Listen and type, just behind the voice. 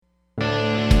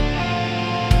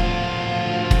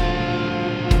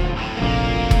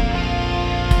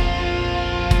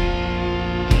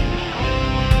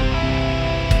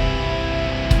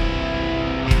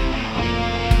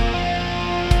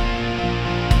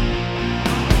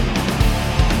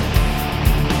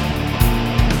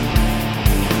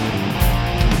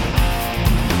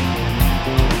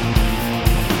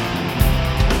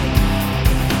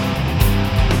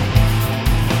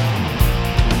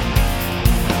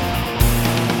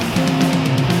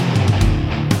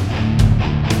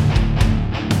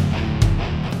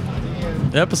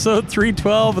Episode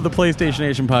 312 of the PlayStation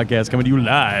Nation podcast, coming to you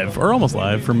live, or almost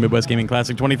live, from Midwest Gaming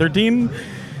Classic 2013.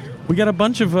 We got a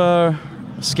bunch of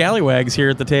scallywags here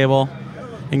at the table,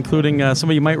 including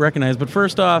somebody you might recognize. But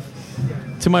first off,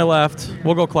 to my left,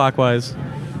 we'll go clockwise,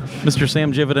 Mr.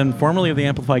 Sam Jividan, formerly of the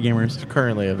Amplify Gamers.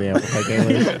 Currently of the Amplify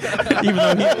Gamers. even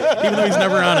though he's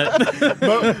never on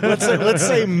it. let's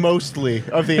say mostly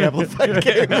of the Amplify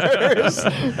Gamers.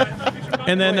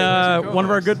 And then one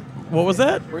of our good... What was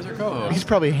that? Where's our co-host? He's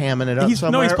probably hamming it up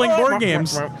somewhere. No, he's playing board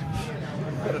games. What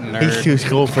a nerd. He's too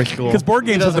cool for school. Because board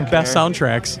games have the best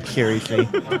soundtracks. Seriously.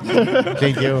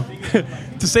 Thank you.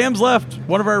 To Sam's left,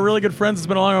 one of our really good friends has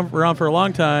been around for a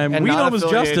long time. We know him as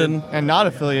Justin. And not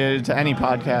affiliated to any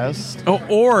podcast.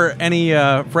 Or any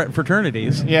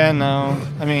fraternities. Yeah, no.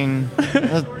 I mean,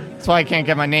 that's why I can't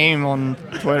get my name on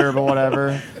Twitter, but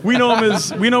whatever. We know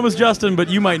him as Justin, but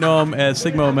you might know him as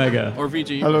Sigma Omega. Or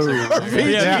VG. Hello.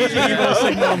 Yeah, VG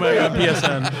Sigma Omega on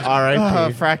PSN.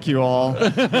 R.I.P. Frack you all.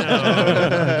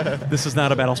 This is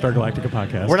not a Battlestar Galactica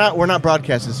podcast. We're not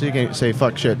broadcasting, so you can say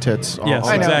fuck, shit, tits. Yes,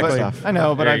 all exactly. that stuff. I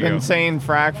know, but There I've you been go. saying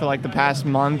frack for like the past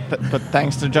month, but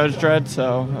thanks to Judge Dredd,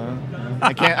 so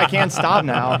I can't stop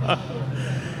now.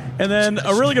 And then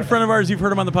a really good friend of ours, you've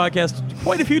heard him on the podcast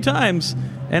quite a few times,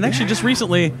 and actually just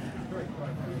recently,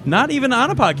 not even on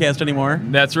a podcast anymore,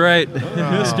 That's right.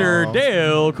 Mr.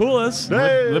 Dale Coolis.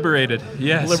 Liberated.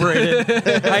 Yes.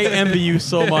 Liberated. I envy you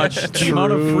so much. The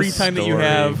amount of free time that you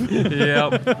have.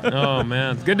 Yep. Oh,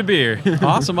 man. It's good to be here.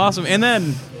 Awesome. And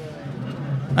then,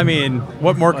 I mean,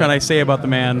 what more can I say about the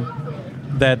man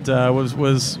that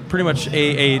was pretty much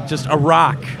just a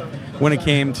rock when it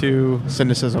came to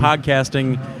Cynicism.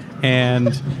 podcasting,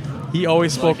 and he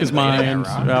always spoke his mind.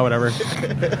 Whatever.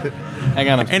 Hang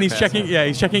on. And he's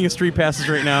checking his street passes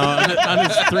right now on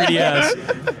his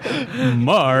 3DS.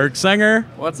 Mark Sanger.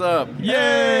 What's up?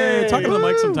 Yay! Talk to the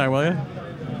mic sometime, will you?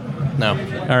 No.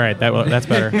 All right, that's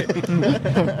better.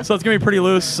 So it's going to be pretty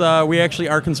loose. We actually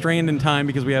are constrained in time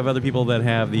because we have other people that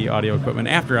have the audio equipment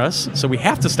after us, so we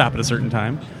have to stop at a certain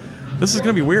time. This is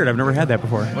going to be weird. I've never had that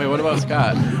before. Wait, what about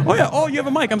Scott? Oh, yeah. Oh, you have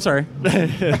a mic. I'm sorry.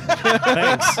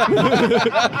 Thanks.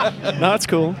 No, it's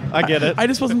cool. I get it. I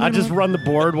just wasn't... I just run the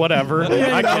board, whatever.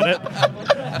 I get it.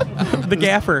 The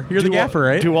gaffer. You're the gaffer,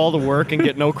 right? Do all the work and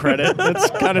get no credit. That's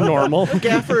kind of normal.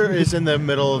 Gaffer is in the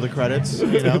middle of the credits.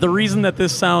 You know? The reason that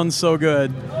this sounds so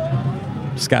good,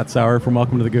 Scott Sauer from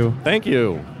Welcome to the Goo. Thank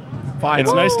you.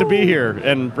 It's nice to be here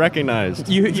and recognized.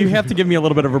 You have to give me a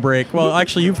little bit of a break. Well,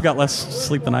 actually, you've got less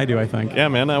sleep than I do, I think. Yeah,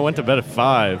 man, I went to bed at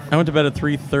 5. I went to bed at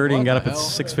 3:30 and got up the at hell?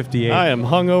 6:58. I am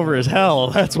hungover as hell.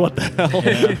 That's what the hell.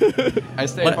 Yeah. I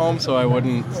stayed home so I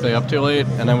wouldn't stay up too late,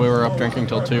 and then we were up drinking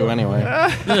till 2 anyway.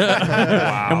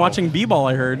 And watching b-ball,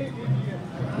 I heard.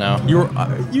 No.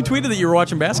 You tweeted that you were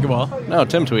watching basketball. No,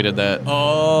 Tim tweeted that.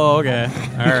 Oh, okay.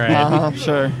 All right.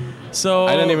 Sure. So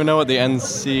I didn't even know what the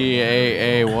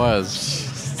NCAA was.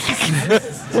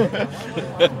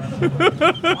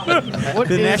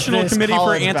 The National Committee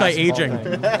for Anti-Aging.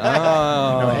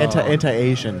 Oh.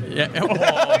 Anti-Asian. Yeah. Oh,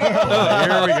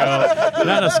 here we go.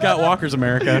 Not a Scott Walker's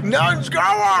America. No,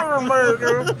 Scott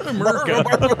Walker, America.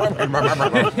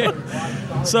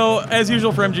 So, as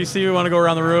usual for MGC, we want to go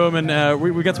around the room, and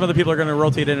we got some other people who are going to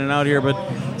rotate in and out here, but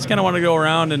just kind of want to go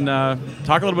around and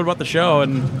talk a little bit about the show,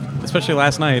 and especially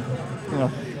last night,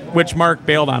 which Mark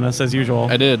bailed on us, as usual.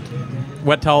 I did.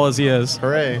 Wet towel as he is.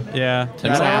 Hooray. Yeah.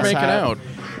 Tim and I were making out.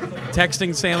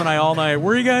 Texting Sam and I all night.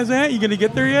 Where are you guys at? You going to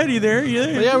get there yet? You there?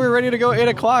 Yeah, we were ready to go 8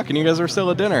 o'clock, and you guys were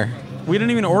still at dinner. We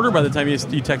didn't even order by the time you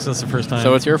texted us the first time.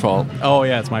 So it's your fault. Oh,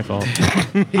 yeah, it's my fault.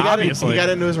 He got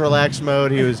into his relaxed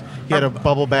mode. He had a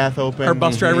bubble bath open. Our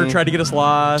bus driver tried to get us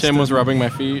lost. Tim was rubbing my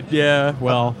feet. Yeah,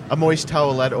 well. A moist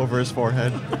towelette over his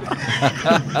forehead.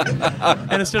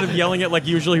 And instead of yelling it like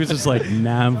usual, he was just like,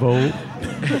 Navo.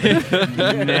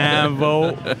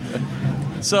 Navo.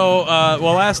 So,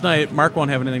 last night, Mark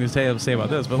won't have anything to say about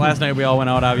this, but last night we all went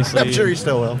out, obviously. I'm sure he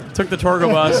still will. Took the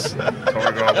Torgo bus.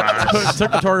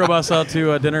 Took the Torgo bus out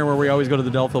to dinner where we always go to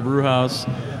the Delphil Brew House.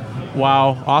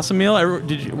 Wow. Awesome meal.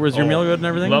 Was your meal good and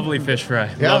everything? Lovely fish fry.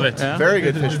 Yeah, Love it. Yeah. Very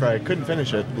good fish fry. Couldn't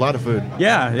finish it. A lot of food.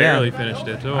 Yeah. Barely finished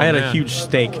it. Oh, I had a man. huge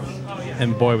steak,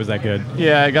 and boy, was that good.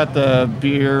 Yeah, I got the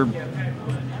beer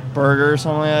burger or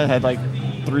something like that. It had like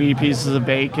 3 pieces of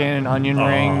bacon, an onion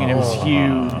ring, and it was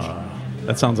huge.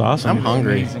 That sounds awesome. I'm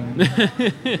hungry.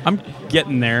 I'm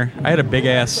getting there. I had a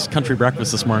big-ass country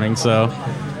breakfast this morning, so...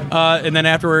 and then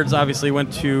afterwards, obviously,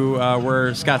 went to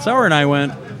where Scott Sauer and I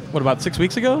went, what, about 6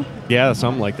 weeks ago? Yeah,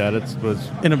 something like that. It was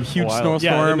In a huge wild.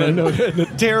 snowstorm. Yeah, in a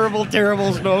terrible,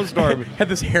 terrible snowstorm. Had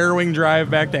this harrowing drive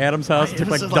back to Adam's house. It took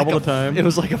like double the time. It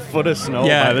was like a foot of snow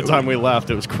Yeah, by the time we left.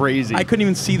 It was crazy. I couldn't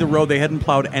even see the road. They hadn't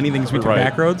plowed anything, so we took Right.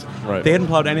 back roads. Right. They hadn't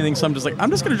plowed anything, so I'm just like, I'm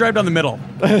just going to drive down the middle.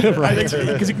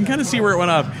 Because you can kind of see where it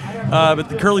went off. But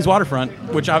the Curly's waterfront,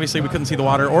 which obviously we couldn't see the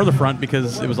water or the front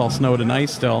because it was all snowed and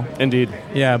ice still. Indeed.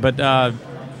 Yeah, but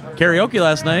karaoke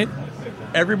last night,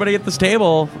 everybody at this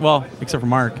table, well, except for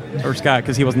Mark or Scott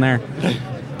because he wasn't there.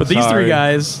 But these Sorry. three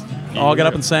guys all got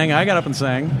up and sang. I got up and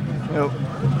sang.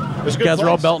 It was a You good guys were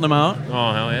all place. belting them out.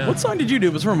 Oh, hell yeah. What song did you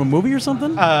do? Was it from a movie or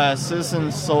something?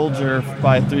 Citizen Soldier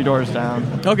by 3 Doors Down.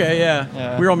 Okay, yeah.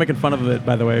 Yeah. We were all making fun of it,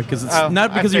 by the way, because it's Oh,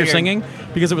 not I because of your figured. singing,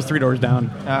 because it was 3 Doors Down.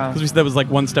 Because we said that was like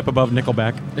one step above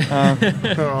Nickelback.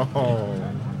 Oh.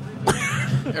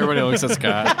 Everybody looks at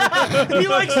Scott. He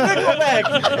likes Nickelback.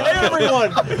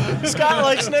 Everyone. Scott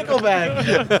likes Nickelback.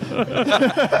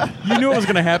 You knew it was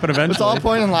going to happen eventually. It's all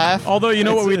point and laugh. Although, you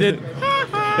know what we did?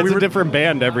 It's a different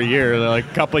band every year. Like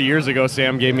a couple of years ago,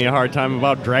 Sam gave me a hard time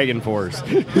about Dragon Force.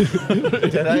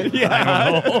 Did I?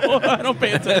 Yeah. I don't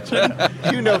pay attention.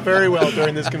 You know very well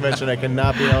during this convention I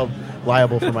cannot be held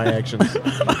liable for my actions.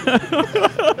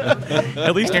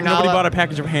 At least You're not nobody allowed- bought a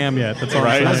package of ham yet. That's all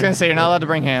Right. right. I was going to say, you're not allowed to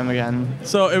bring ham again.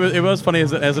 So it was funny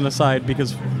as an aside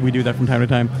because we do that from time to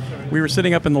time. We were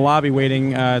sitting up in the lobby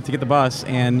waiting to get the bus,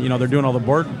 and they're doing all the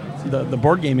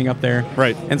board gaming up there.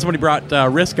 Right. And somebody brought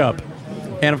Risk up,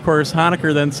 and of course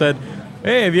Honecker then said,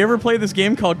 "Hey, have you ever played this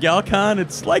game called Galcon?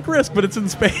 It's like Risk, but it's in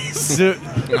space."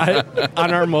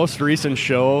 On our most recent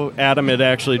show, Adam had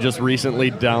actually just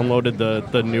recently downloaded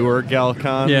the newer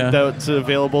Galcon that's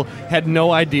available. Had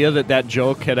no idea that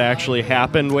joke had actually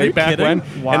happened way you back kidding?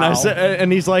 when. Wow. And I said,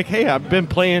 and he's like, "Hey, I've been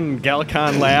playing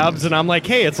Galcon Labs," and I'm like,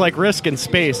 "Hey, it's like Risk in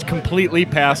space." Completely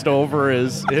passed over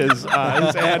his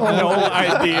eyes. Had no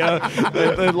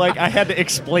idea. Like I had to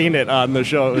explain it on the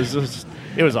show.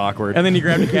 It was awkward. And then you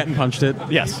grabbed a cat and punched it.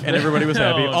 Yes. And everybody was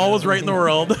happy. Oh, All was right in the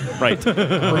world. Right.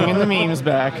 Bringing the memes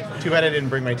back. Too bad I didn't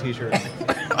bring my T-shirt.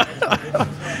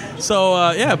 So,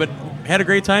 but had a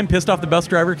great time. Pissed off the bus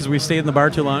driver because we stayed in the bar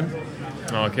too long.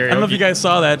 Oh, karaoke. I don't know if you guys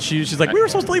saw that. She's like, we were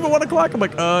supposed to leave at 1 o'clock. I'm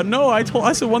like, no, I said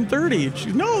 1:30.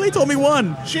 She's no, they told me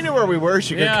 1. She knew where we were.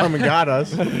 She could Yeah. come and got us.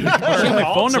 She had my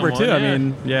phone number too. someone, I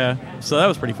mean, yeah. So that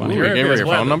was pretty funny. You gave her your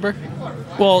What? phone number?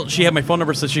 Well, she had my phone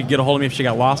number so she could get a hold of me if she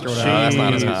got lost or whatever. that's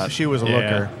not as hot. She was a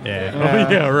looker. Yeah.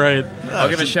 Oh, yeah, right. I'll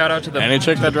give a shout out to the Any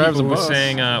chick that drives people a who bus.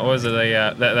 sang, what was it,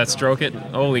 that Stroke It?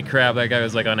 Holy crap, that guy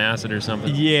was like on acid or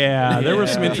something. Yeah, there were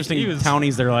some Yeah. interesting He was-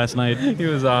 townies there last night. He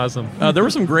was awesome. There were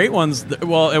some great ones.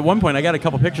 Well, at one point, I got a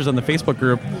couple pictures on the Facebook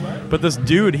group, but this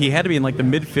dude, he had to be in like the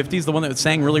mid-50s, the one that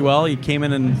sang really well. He came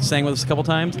in and sang with us a couple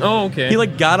times. Oh, okay. He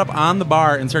like got up on the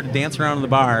bar and started dancing around in the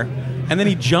bar, and then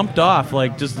he jumped off,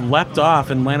 like just leapt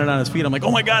off and landed on his feet. I'm like, oh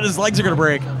my god, his legs are gonna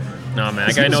break. No, man,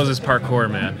 that guy knows his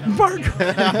parkour, man.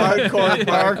 Parkour.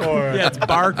 Hardcore. Yeah, it's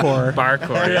barcore.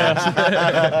 Parkour,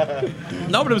 yeah.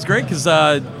 No, but it was great because,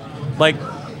 like,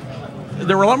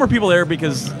 there were a lot more people there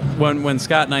because when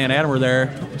Scott and I and Adam were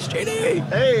there, it's JD.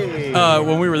 Hey.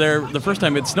 When we were there the first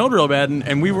time, it snowed real bad,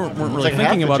 and we weren't really like half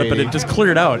thinking the about it, but JD. it just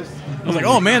cleared out. I was like,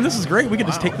 oh man, this is great. We could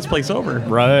just take this place over.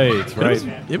 Right.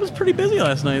 It was pretty busy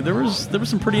last night. There was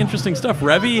some pretty interesting stuff.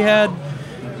 Revy had.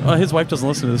 His wife doesn't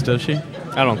listen to this, does she?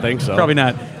 I don't think so. Probably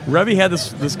not. Revy had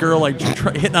this girl like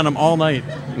hitting on him all night.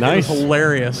 Nice. It was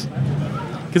hilarious.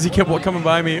 Because he kept coming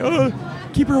by me. Oh,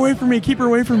 keep her away from me. Keep her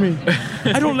away from me.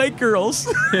 I don't like girls.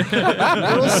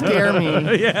 Girls scare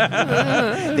me.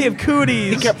 Yeah. They have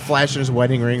cooties. He kept flashing his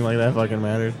wedding ring like that fucking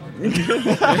mattered. Look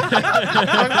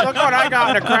what I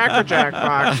got in a Cracker Jack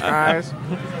box, guys.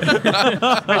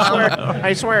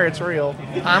 I swear it's real.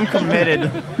 I'm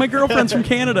committed. My girlfriend's from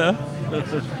Canada.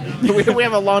 We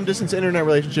have a long distance internet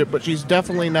relationship, but she's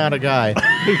definitely not a guy.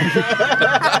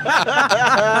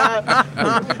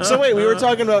 So wait, we were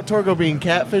talking about Torgo being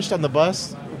catfished on the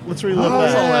bus. Let's relive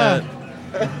that.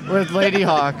 With Lady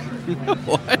Hawk.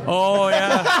 Oh,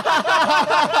 yeah.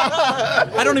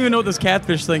 I don't even know what this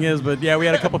catfish thing is, but yeah, we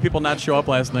had a couple people not show up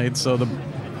last night, so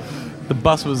the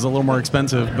bus was a little more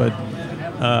expensive, but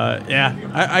yeah.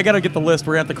 I got to get the list.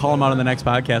 We're going to have to call them out on the next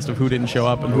podcast of who didn't show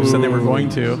up and who said they were going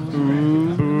to.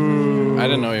 I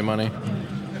didn't owe you money.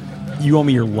 You owe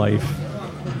me your life.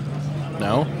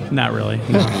 No? Not really.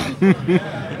 No.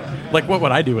 Like, what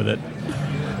would I do with it?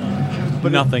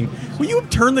 Nothing. Will you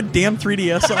turn the damn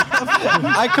 3DS off?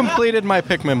 I completed my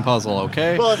Pikmin puzzle,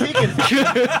 okay? Well, if he can,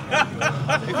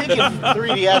 If you give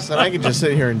 3DS, then I can just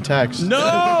sit here and text.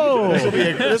 No!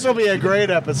 This will be a great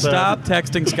episode. Stop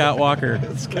texting Scott Walker.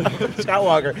 Scott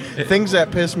Walker. Things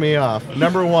that piss me off.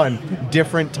 Number 1,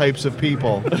 different types of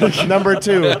people. Number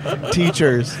 2,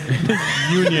 teachers.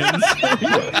 Unions.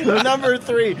 Number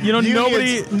 3, You know,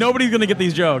 unions. nobody's going to get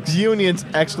these jokes. Unions!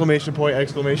 Exclamation point!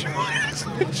 Exclamation point!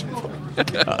 Exclamation point!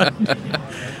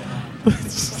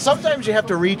 Sometimes you have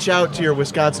to reach out to your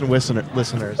Wisconsin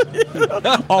listeners,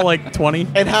 All like 20.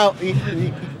 and how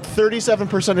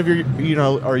 37% of your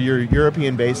your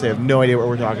European base, they have no idea what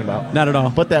we're talking about. Not at all.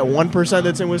 But that 1%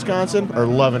 that's in Wisconsin are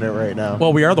loving it right now.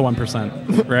 Well, we are the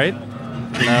 1%, right?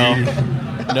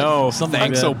 No, Something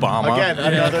thanks, like that. Obama. Again,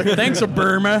 another. Thanks,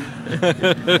 Burma.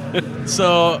 So,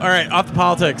 all right, off the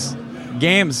politics.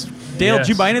 Games. Dale, Yes.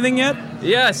 did you buy anything yet?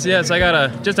 Yes. I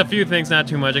got just a few things, not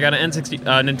too much. I got an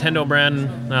Nintendo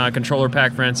brand controller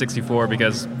pack for N64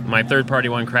 because my third-party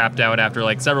one crapped out after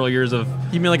like several years of.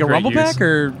 You mean like a great rumble use. pack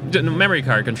or? Memory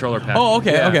card controller pack? Oh,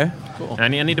 okay, Yeah. okay. Cool. I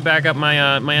need to back up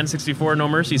my my N64 No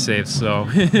Mercy saves, so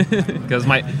because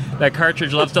that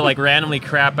cartridge loves to like randomly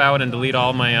crap out and delete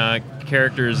all my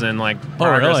characters and like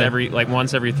progress really?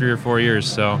 once every 3 or 4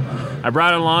 years. So I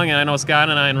brought it along, and I know Scott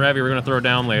and I and Revy were gonna throw it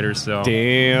down later. So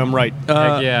Damn right.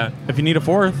 heck yeah. If you need a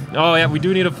fourth. Oh yeah, we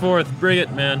do need a fourth. Bring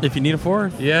it, man. If you need a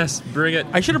fourth. Yes, bring it.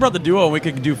 I should have brought the duo and we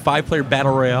could do 5-player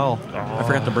battle royale. I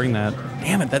forgot to bring that.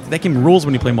 Damn it, that game rules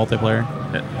when you play multiplayer.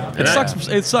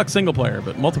 It sucks single player,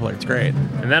 but multiplayer it's great.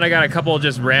 And then I got a couple of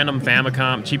just random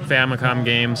cheap Famicom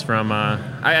games from I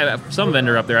have some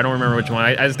vendor up there. I don't remember which one.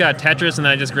 I just got Tetris, and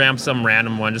then I just grabbed some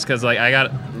random one just because like I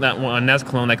got that one NES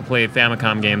clone that can play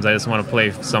Famicom games. I just want to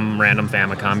play some random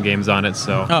Famicom games on it.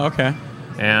 So. Oh, okay.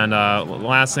 And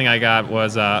last thing I got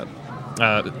was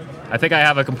I think I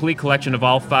have a complete collection of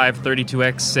all 5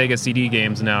 32X Sega CD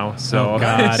games now. So Oh,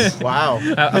 God. Wow.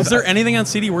 Is there anything on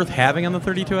CD worth having on the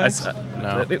 32X?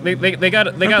 No. They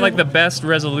got like the best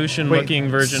resolution looking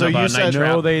version so of you Night said- Trap.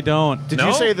 No, they don't. Did No?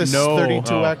 you say this No.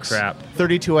 32X? Oh, crap.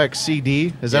 32X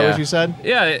CD? Is that Yeah. what you said?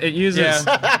 Yeah, it uses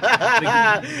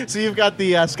So you've got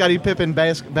the Scottie Pippen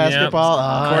basketball.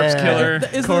 Oh, Corpse yeah.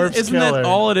 Killer. Corpse Isn't Killer. that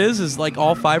all it is like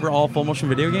all 5 are all full motion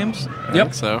video games? I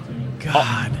think so.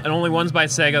 God. And only one's by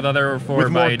Sega, the other 4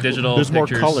 With more by Digital there's more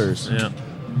Pictures. colors. Yeah.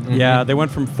 Yeah, they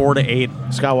went from 4 to 8.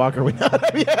 Scott Walker, we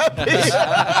not be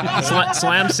happy.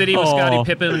 Slam City with Oh. Scottie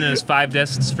Pippen and his 5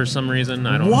 discs for some reason.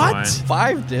 I don't know why.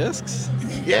 5 discs?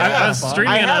 Yeah, I was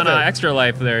streaming it on have Extra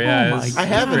Life there. Yeah, Oh it was my I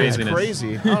have it. It's craziness.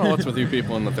 crazy. I don't know what's with you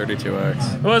people in the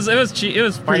 32X. It was cheap. It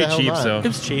was pretty the hell cheap. not? So It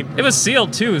was cheap. it was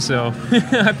sealed too. So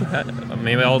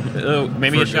maybe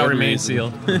it shall good remain reason.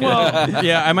 sealed. Well,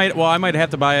 yeah, I might have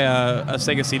to buy a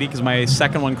Sega CD because my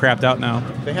second one crapped out now.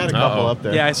 They had a couple Uh-oh. up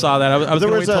there. Yeah, I saw that. I was there going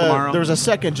to was wait till tomorrow. there was a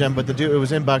second gen, but the dude, it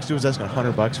was in box. Dude was asking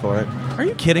 $100 for it. Are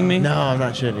you kidding me? No, I'm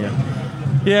not shitting you.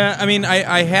 Yeah, I mean,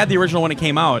 I had the original when it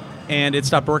came out, and it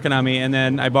stopped working on me, and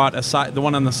then I bought the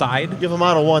one on the side. You have a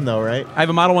Model 1 though, right? I have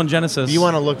a Model 1 Genesis. You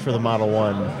want to look for the Model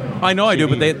 1. I know I do,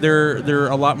 but CD. they're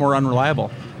a lot more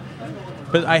unreliable.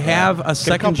 But I have a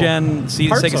second gen Parts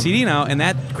Sega of CD now, and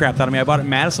that crapped out of me. I bought it in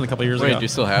Madison a couple years Wait, ago. do you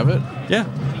still have it? Yeah,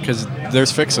 Because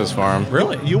there's fixes for them.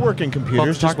 really. You work in computers.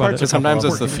 Let's talk just about parts it. of Sometimes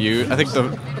couple it's of the fuse. I think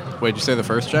Wait, did you say the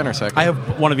first gen or second? I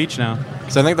have one of each now.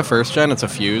 Because I think the first gen, it's a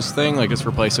fuse thing. Like, it's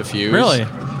replace a fuse. Really?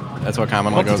 That's what I'll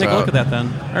commonly have to goes take a out. look at that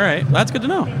then. All right, well, that's good to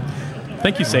know.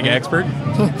 Thank you, Sega expert.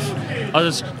 I'll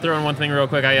just throw in one thing real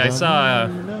quick. I saw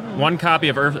one copy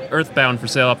of Earthbound for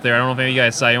sale up there. I don't know if any of you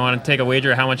guys saw. You want to take a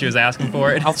wager how much he was asking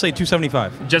for it? I'll say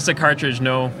 $275. Just a cartridge,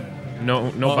 no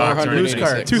box or Loose anything.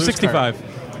 card. $265.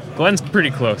 Glenn's pretty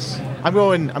close. I'm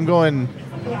going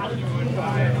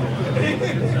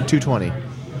 220.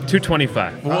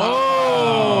 $225.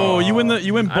 Oh, you win I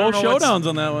don't both know what's- showdowns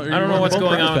on that one. I don't know what's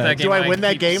going on with that game. Do I win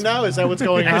that keep game now? Is that what's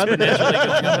going on? exponentially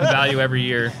going up in value every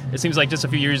year. It seems like just a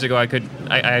few years ago I've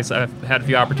had a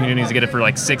few opportunities to get it for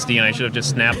like 60, and I should have just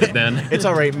snapped it then. It's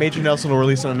all right. Major Nelson will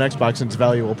release it on Xbox, and its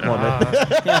value will plummet.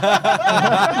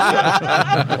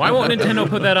 Why won't Nintendo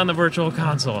put that on the Virtual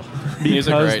Console?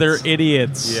 Music Because rights. they're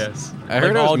idiots. Yes. I heard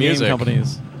like it was all music. game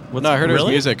companies. No, I heard it was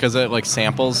really? music because it like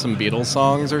samples some Beatles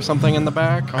songs or something in the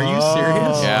back. Are you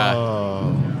serious? Yeah.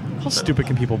 Oh. How stupid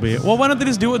can people be? Well, why don't they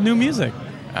just do it with new music?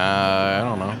 I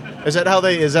don't know. Is that how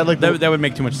they? Is that like? That would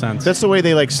make too much sense. That's the way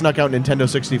they like snuck out Nintendo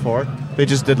 64. They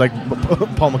just did like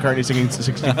Paul McCartney singing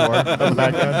 64 in the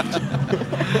background.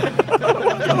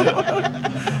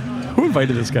 Who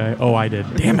invited this guy? Oh, I did.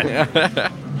 Damn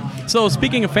it. So,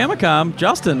 speaking of Famicom,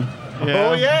 Justin, Yeah.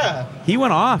 Oh yeah. He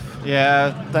went off.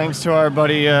 Yeah, thanks to our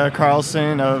buddy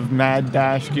Carlson of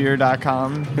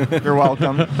mad-gear.com. You're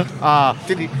welcome.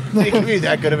 Did he give you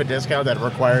that good of a discount that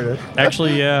required it?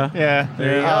 Actually, yeah. Yeah.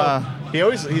 There you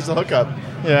go. He's the hookup.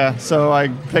 Yeah, so I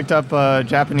picked up a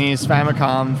Japanese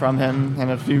Famicom from him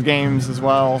and a few games as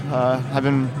well. I've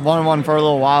been wanting one for a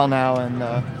little while now, and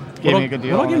gave me a good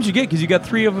deal. What on games it. you get? Because you got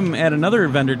 3 of them at another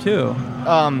vendor, too.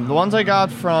 The ones I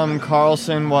got from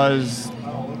Carlson was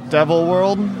Devil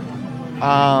World.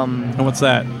 And what's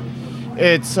that?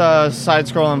 It's a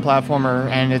side-scrolling platformer,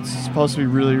 and it's supposed to be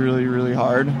really, really, really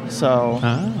hard. So,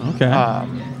 Oh, okay.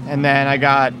 and then I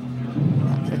got,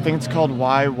 I think it's called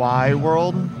YY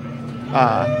World.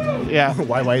 Yeah.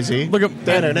 YYZ. Look up.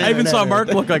 I even saw Mark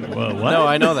look like, whoa, what? No,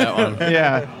 I know that one.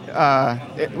 Yeah.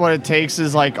 What it takes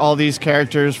is like all these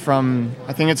characters from,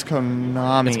 I think it's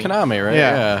Konami. It's Konami, right?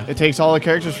 Yeah. It takes all the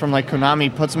characters from like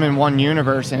Konami, puts them in one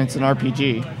universe, and it's an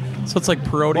RPG. So it's like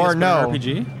Parodius, Or but no. an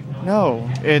RPG? No,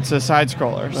 it's a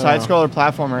side-scroller. Side-scroller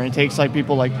platformer. And it takes like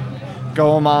people like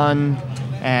Goemon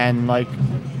and like,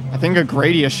 I think a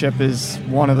Gradius ship is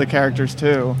one of the characters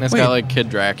too. It's Wait. got like Kid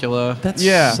Dracula. That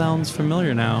Yeah. sounds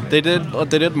familiar now. They did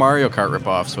Mario Kart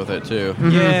ripoffs with it too.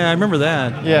 Yeah, I remember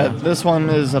that. Yeah, this one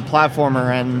is a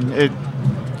platformer, and it's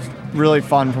really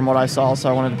fun from what I saw, so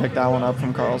I wanted to pick that one up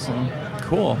from Carlson.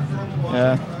 Cool.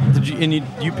 Yeah. Did you and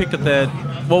you picked up that?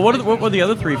 Well, what were the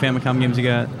other 3 Famicom games you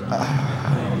got?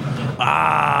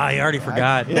 I already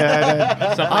forgot. Yeah,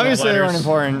 Something with obviously they weren't letters.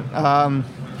 important.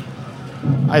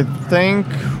 I think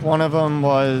one of them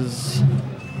was,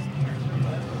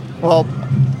 well,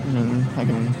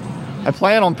 I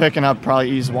plan on picking up probably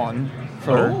Ease 1.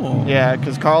 Oh. Yeah,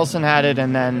 because Carlson had it,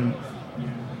 and then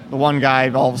the one guy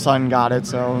all of a sudden got it,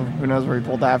 so who knows where he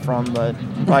pulled that from, but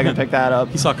probably can pick that up.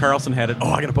 He saw Carlson had it. Oh,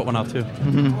 I got to put one out, too.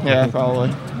 Yeah,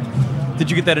 probably. Did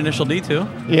you get that initial D, too?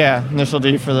 Yeah, initial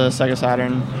D for the Sega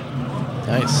Saturn.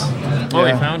 Nice. Oh,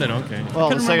 Yeah. you found it. Okay. Well,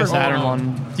 the couldn't Sega remember. Saturn Hold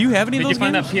on. one. Do you have any Did of you those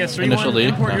find games? that PS3 Initial one D?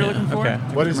 import you're No. looking for? Okay.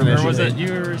 What is Or initial was D? it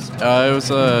yours? It was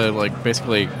like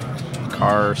basically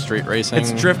car street racing.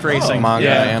 It's drift racing. Manga,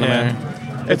 Yeah, anime. yeah.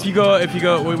 If you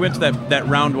go, we went to that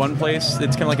round 1 place.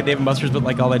 It's kind of like a Dave & Buster's, but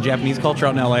like all that Japanese culture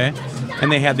out in LA.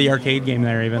 And they had the arcade game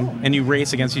there even, and you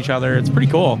race against each other. It's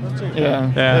pretty cool.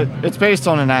 Yeah. Yeah. It's based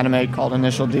on an anime called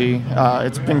Initial D.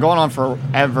 It's been going on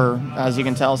forever, as you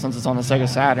can tell, since it's on the Sega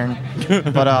Saturn.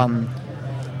 But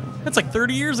That's like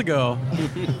 30 years ago.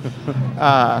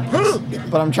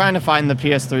 but I'm trying to find the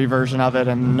PS3 version of it,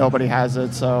 and nobody has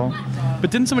it. So But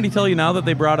didn't somebody tell you now that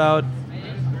they brought out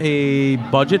a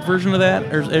budget version of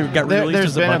that, or it got released there's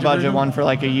as a been budget a budget version? one for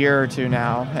like a year or two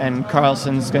now, and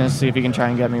Carlson's gonna see if he can try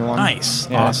and get me one. Nice,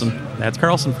 Yeah. awesome. That's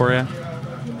Carlson for you.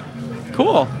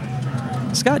 Cool.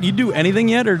 Scott, you do anything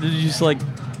yet, or did you just like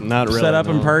Not really. set up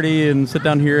and no. party and sit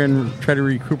down here and try to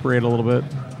recuperate a little bit?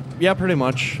 Yeah, pretty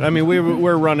much. I mean,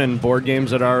 we're running board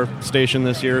games at our station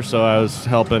this year, so I was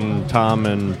helping Tom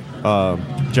and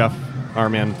Jeff, our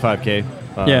man 5K,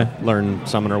 learn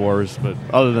Summoner Wars. But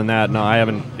other than that, no, I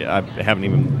haven't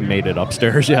even made it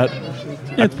upstairs yet.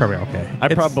 It's probably okay. I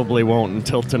probably won't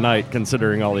until tonight,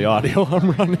 considering all the audio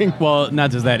I'm running. Well,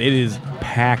 not just that. It is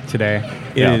packed today.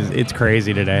 Yeah. It's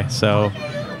crazy today. So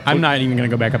I'm not even going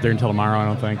to go back up there until tomorrow, I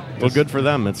don't think. Well, good for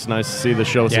them. It's nice to see the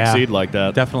show succeed like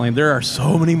that. Definitely. There are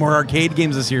so many more arcade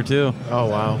games this year, too. Oh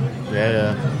wow.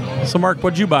 Yeah. So, Mark,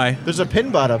 what'd you buy? There's a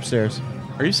Pinbot upstairs.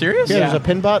 Are you serious? Yeah, there's a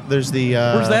Pinbot. There's the.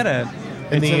 Where's that at?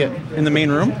 In the In the main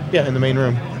room? yeah, in the main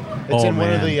room. It's Oh, in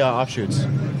one of man. the offshoots.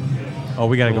 Oh,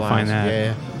 we got to go find that.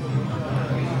 Yeah.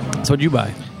 So, what'd you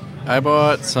buy? I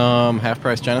bought some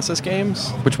half-price Genesis games.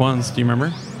 Which ones? Do you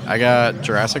remember? I got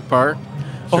Jurassic Park,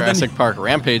 Oh, then- Jurassic Park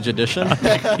Rampage Edition.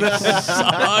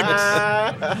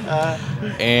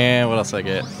 And what else I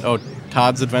get? Oh,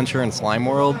 Todd's Adventure in Slime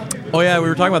World. Oh, yeah, we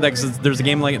were talking about that because there's a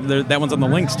game like that one's on the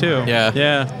links, too. Yeah.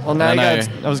 Yeah. Well, now And you I-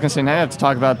 got. I was gonna say now you have to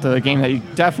talk about the game that you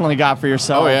definitely got for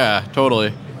yourself. Oh yeah,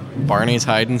 totally. Barney's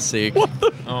Hide and Seek.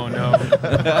 Oh no.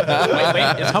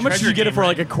 wait, How much did you get it for,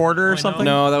 like a quarter or something?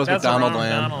 No, that was That's McDonald around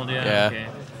Land. McDonald, yeah, okay.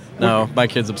 No, my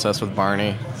kid's obsessed with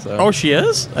Barney. So Oh, she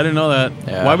is? I didn't know that.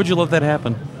 Yeah. Why would you let that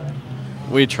happen?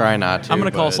 we try not to. I'm going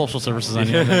to call but- social services on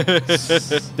you.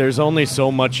 There's only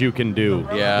so much you can do.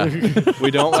 Yeah,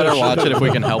 we don't let her watch it if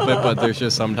we can help it, but there's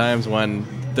just sometimes when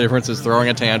the difference is throwing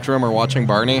a tantrum or watching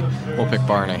Barney, we'll pick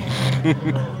Barney.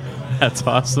 That's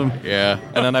awesome. Yeah,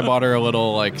 and then I bought her a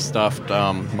little like stuffed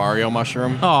Mario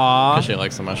mushroom Aw. because she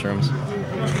likes the mushrooms.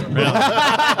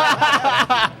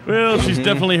 Well, she's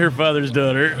definitely her father's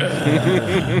daughter.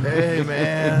 Hey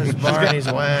man, it's Barney's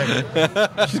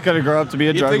whack. She's gonna grow up to be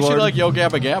a You'd drug think she'd lord. like Yo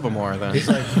Gabba Gabba more then. He's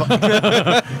like,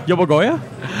 Yobogoya?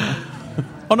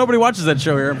 Oh, nobody watches that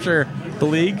show here, I'm sure. The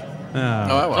League? Oh,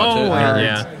 I watch it.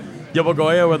 Yeah.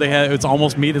 Yabogoya, where they had it's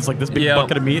almost meat. It's like this big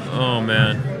bucket of meat. Oh,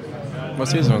 man. What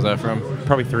season was that from?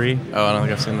 Probably 3. Oh, I don't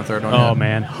think I've seen the third one Oh, yet.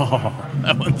 man. Oh,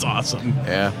 that one's awesome.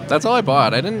 Yeah, that's all I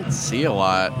bought. I didn't see a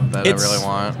lot that It's I really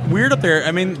want. weird up there.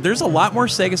 I mean, there's a lot more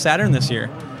Sega Saturn this year.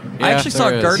 I Yeah, actually saw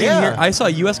there is. Guardian. Yeah. I saw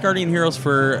U.S. Guardian Heroes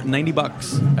for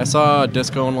 $90. I saw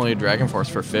Disco Only Dragon Force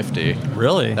for $50.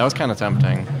 Really? That was kind of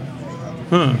tempting.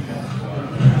 Huh.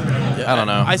 I don't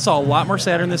know. I saw a lot more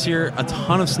Saturn this year, a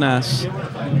ton of SNES,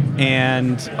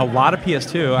 and a lot of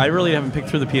PS2. I really haven't picked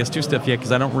through the PS2 stuff yet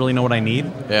because I don't really know what I need.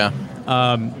 Yeah.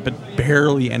 But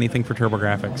barely anything for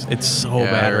TurboGrafx. It's so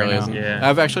Yeah, bad it really right now. isn't. Yeah.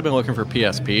 I've actually been looking for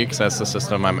PSP because that's the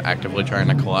system I'm actively trying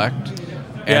to collect.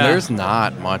 And Yeah. there's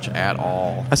not much at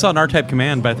all. I saw an R-Type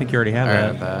Command, but I think you already have I that.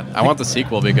 have that. I want the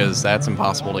sequel because that's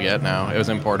impossible to get now. It was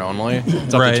import only.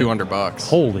 It's up Right. to $200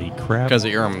 Holy crap! because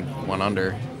the Irem went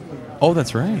under. Oh,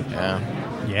 that's right. Yeah.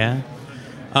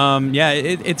 Yeah.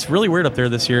 It's really weird up there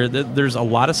this year. There's a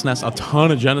lot of SNES, a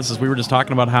ton of Genesis. We were just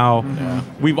talking about how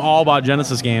we've all bought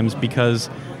Genesis games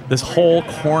because this whole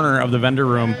corner of the vendor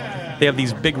room, they have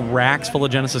these big racks full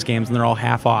of Genesis games, and they're all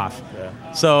half off.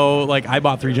 So, like, I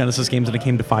bought 3 Genesis games, and it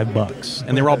came to $5,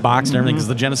 and they were all boxed and everything because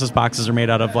the Genesis boxes are made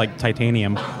out of like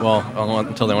titanium. Well,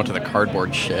 until they went to the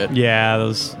cardboard shit. Yeah,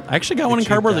 those. I actually got one in cheaped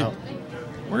cardboard. out.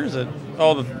 Where is it?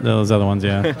 Oh, those other ones.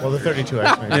 Yeah. Well, the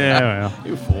 32X. Maybe. Yeah. Well.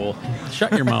 You fool.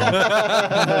 Shut your mouth.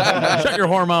 Shut your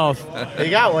whore mouth. He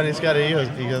got one. He's got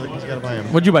to buy him.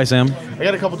 What'd you buy, Sam? I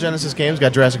got a couple Genesis games.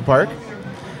 Got Jurassic Park.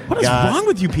 What is God. wrong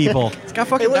with you people? It's got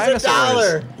fucking It was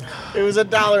dinosaurs. $1. It was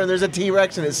 $1, and there's a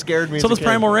T-Rex, and it scared me. So as a does kid.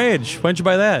 Primal Rage. Why didn't you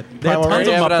buy that? They Primal had tons Rage?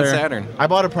 They of have them it up on there. Saturn. I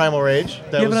bought a Primal Rage.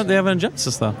 That was, They have it on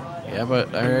Genesis, though. Yeah,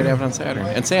 but I already have it on Saturn.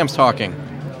 And Sam's talking.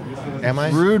 am I?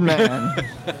 Rude man.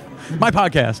 My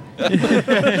podcast.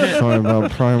 Sorry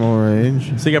about Primal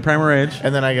Rage. So you got Primal Rage.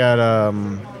 And then I got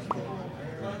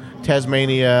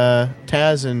Tasmania,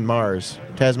 Taz and Mars,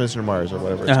 Taz Mr. Mars, or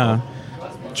whatever it's Uh-huh.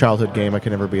 called. Childhood game, I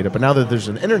could never beat it. But now that there's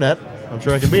an internet, I'm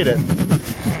sure I can beat it.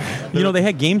 You know, they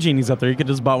had Game Genies up there. You could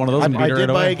just bought one of those and beat I it did right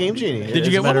buy away. a Game Genie. Did you as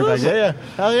get a one matter of fact. those? Yeah.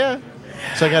 Hell yeah.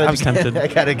 So I got I was tempted. I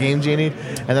got a Game Genie,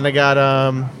 and then I got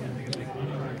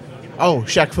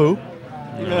Shaq Fu.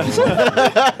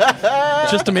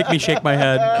 Just to make me shake my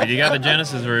head. But you got the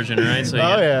Genesis version, right? So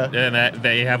Oh, yeah. And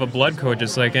they have a blood code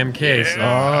just like MK. So.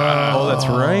 Oh, that's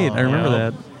right. I remember Yeah.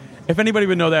 that. If anybody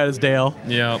would know that, it's Dale.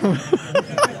 Yeah.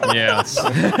 Yes.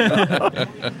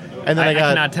 And then I I got.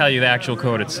 cannot tell you the actual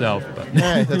code itself, but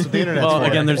Yeah, that's what the internet's Well, for.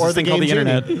 again, there's Or this thing called the Game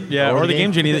internet. Genie. Yeah, or the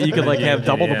Game Genie that you could like have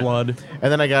double the Yeah. blood.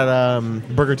 And then I got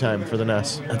Burger Time for the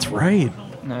NES. That's right.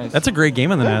 Nice. That's a great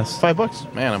game on the NES. $5.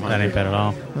 Man, I'm That hungry. ain't bad at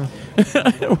all.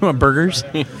 We want burgers?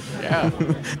 Yeah.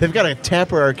 They've got a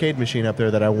Tapper arcade machine up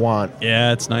there that I want.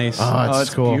 Yeah, it's nice. Oh,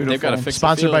 it's cool. They've got a fix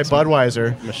Sponsored by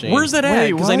Budweiser. machine. Where's that at?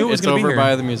 Wait, Because I knew it was It's going to be over here.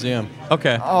 by the museum.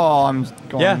 Okay. Oh, I'm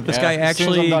going. Yeah, this guy As soon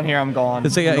as I'm actually. done here, I'm gone.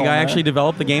 This guy I'm going actually there.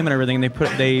 developed the game and everything. And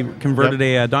they converted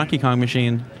a Donkey Kong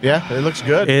machine. Yeah, it looks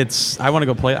good. I want to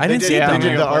go play it. I didn't see it They down did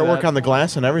here. the play artwork that. on the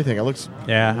glass and everything. It looks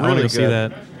Yeah, I want to really go see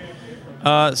good.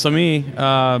 that. So me,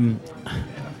 I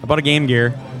bought a Game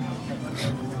Gear.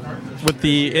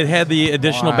 It had the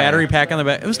additional Why? battery pack on the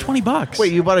back. It was $20.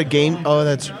 Wait, you bought a game? Oh,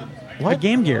 that's a what?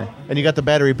 Game Gear? And you got the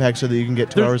battery pack so that you can get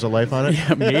 2 hours of life on it.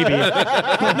 Yeah, maybe.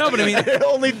 No, but I mean, It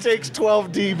only takes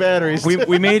 12D batteries. we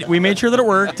made sure that it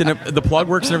worked and the plug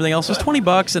works and everything else. It was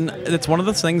 $20, and it's one of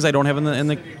the things I don't have in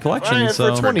the collection. Ryan,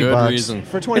 so for 20 good bucks. reason.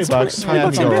 For 20 It's bucks, 20 how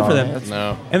bucks can I'm you good go for wrong? that.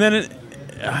 No. And then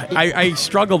I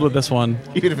struggled with this one.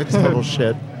 Even if it's total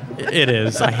shit. It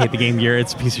is. I hate the Game Gear.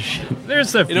 It's a piece of shit.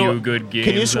 there's a know, few good games.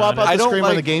 Can you swap on out it. I the don't screen on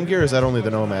the like- Game Gear, or is that only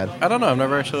the Nomad? I don't know. I've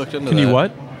never actually looked into Can that. you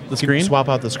what? The Can you screen? swap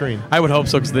out the screen? I would hope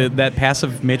so, because that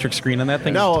passive matrix screen on that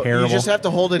thing No, is terrible. you just have to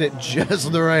hold it at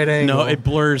just the right angle. No, it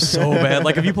blurs so bad.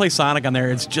 Like if you play Sonic on there,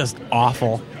 it's just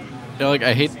awful. Yeah, like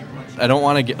I don't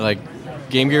want to get like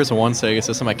Game Gear is a one Sega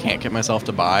system I can't get myself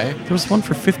to buy. There was one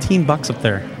for $15 up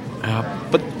there.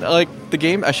 But like the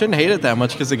game, I shouldn't hate it that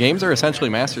much because the games are essentially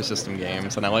Master System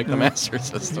games, and I like the Master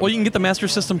System. Well, you can get the Master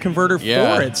System converter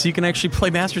Yeah. for it, so you can actually play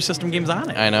Master System games on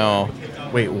it. I know.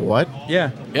 Wait, what?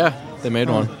 Yeah, Yeah, they made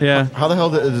one. yeah, How the hell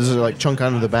does it like chunk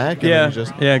onto the back? And yeah, then you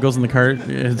just yeah. It goes in the cart.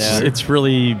 Yeah. It's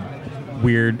really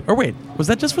weird. Or wait, was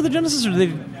that just for the Genesis, or did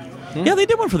they? Yeah, they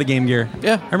did one for the Game Gear.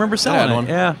 Yeah, I remember I selling had it. one.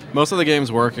 Yeah, Most of the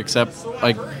games work except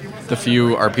like the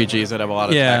few RPGs that have a lot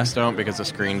of Yeah. text don't because the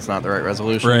screen's not the right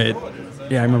resolution. right.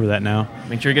 Yeah, I remember that now.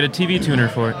 Make sure you get a TV tuner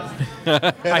for it.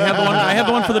 I have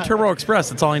the one for the Turbo Express.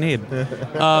 That's all I need.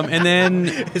 And then,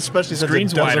 especially since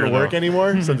Screen's it doesn't wider, work though.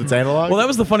 anymore since it's analog. well, that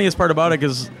was the funniest part about it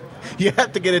because You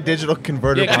have to get a digital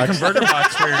converter Yeah, get a box. converter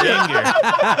box for your Game Gear.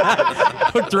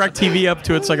 Hook DirecTV up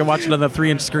to it so I can watch it on the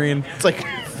 3-inch screen. It's like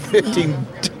 15.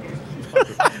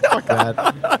 Fuck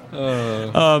that.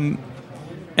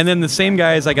 And then the same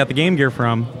guys I got the Game Gear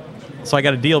from, so I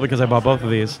got a deal because I bought both of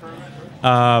these.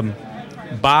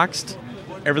 Boxed,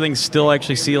 everything's still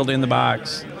actually sealed in the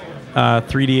box.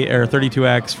 3D or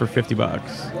 32X for $50.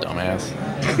 Dumbass.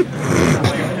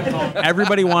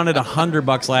 Everybody wanted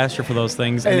 $100 last year for those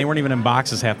things, and they weren't even in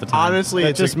boxes half the time. Honestly,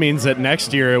 That it's just means that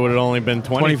next year it would have only been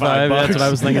 25 bucks. That's what I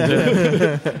was thinking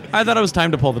too. I thought it was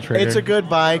time to pull the trigger. it's a good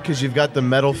buy because you've got the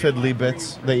metal fiddly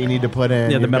bits that you need to put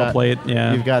in. Yeah, the You've metal got- plate,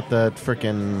 yeah. You've got the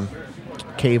frickin'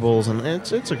 cables, and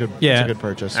it's a good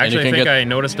purchase. And you Actually, I can think get- I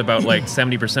noticed about like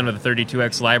 70% of the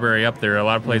 32X library up there. A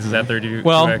lot of places have 32X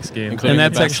Well, games. Including And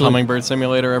that's the best actually- hummingbird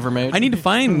simulator ever made. I need to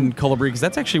find Colibri because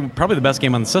that's actually probably the best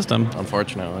game on the system.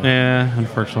 Unfortunately. Yeah,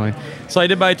 unfortunately. So I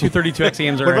did buy 2 32X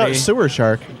games What already. about Sewer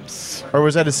Shark? Or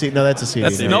was that a CD? No, that's a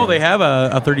CD. No, they have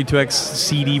a 32X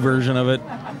CD version of it,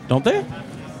 don't they?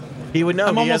 He would know.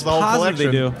 I'm He has almost the whole positive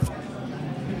they collection. do.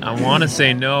 I want to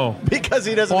say no. Because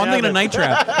he doesn't Oh, I'm have thinking of it. Night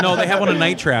Trap. No, they have one of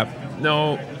Night Trap.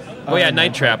 No. Oh, yeah,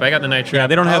 Night Trap. I got the Night Trap. Yeah,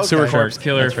 they don't have Okay. Sewer Corpse Sharks.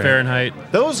 Killer, That's right.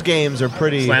 Fahrenheit, Those games are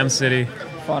pretty... Slam City.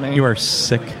 Funny. You are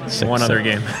sick. One sick. other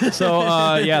game. So,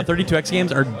 yeah, 32X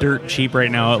games are dirt cheap right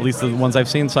now, at least the ones I've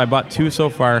seen. So I bought 2 so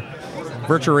far.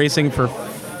 Virtua Racing for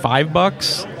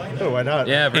 $5. Oh, why not?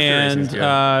 Yeah, Virtua And Racing's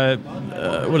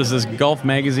good. what is this? Golf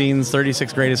Magazine's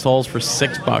 36 Greatest Holes for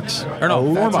 $6. Or no, Oh,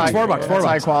 $4. that's $4. That's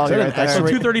high $4. quality Is that right an there. So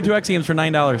X-ray- 2 32X games for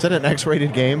 $9. Is that an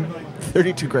X-rated game?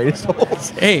 32 Greatest Holes.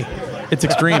 Hey, it's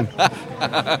extreme.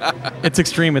 It's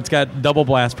extreme. It's got double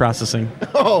blast processing.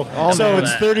 Oh, so man.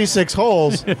 it's 36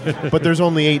 holes, but there's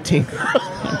only 18.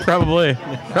 Probably.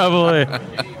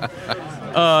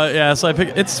 Yeah, so I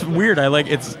picked. It's weird.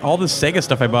 It's all the Sega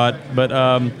stuff I bought, but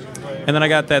and then I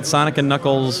got that Sonic and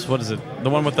Knuckles. What is it? The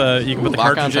one with the you can put the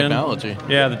Lock-on cartridge in. technology.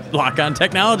 Yeah, the lock-on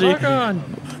technology. Lock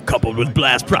on. Coupled with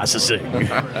blast processing.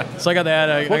 So I got that.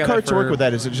 I What got carts that work with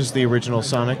that? Is it just the original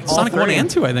Sonic? Sonic 1 three. and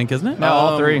 2, I think, isn't it? No,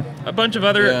 all three. A bunch of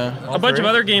other Yeah.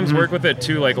 other games work with it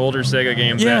too, like older Sega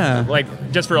games. Yeah. that,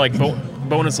 like just for like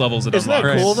bonus levels. That Isn't that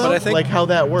unlock. cool, though? But I think- like how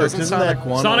that works. Doesn't Isn't Sonic that...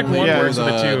 1 Sonic only 1 do works with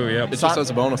it the- too, yep. It just has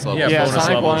a bonus level. Yeah, Yeah, bonus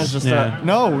Sonic 1 levels. is just Yeah.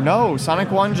 no.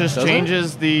 Sonic 1 just Does it?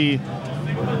 changes the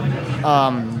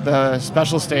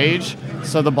special stage,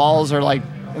 so the balls are like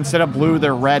instead of blue,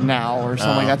 they're red now or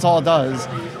something. That's all it does.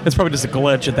 It's probably just a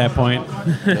glitch at that point.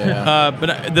 Yeah.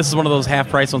 But this is one of those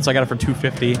half-price ones, so I got it for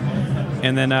 $250.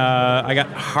 And then I got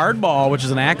Hardball, which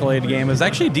is an Accolade game. It was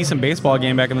actually a decent baseball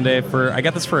game back in the day. I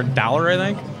got this for $1, I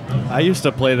think. I used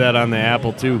to play that on the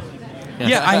Apple II.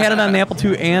 Yeah, I had it on the Apple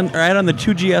II, I had it on the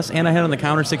 2GS, and I had it on the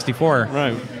Counter 64.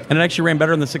 Right. And it actually ran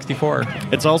better than the 64.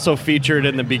 It's also featured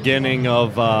in the beginning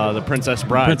of The Princess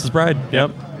Bride. Princess Bride,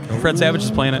 yep. Fred Savage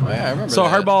is playing it. yeah, I remember So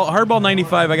that. Hardball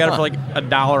 95, I got it for like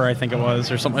 $1, I think it was,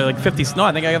 or something like 50. No,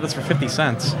 I think I got this for 50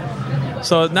 cents.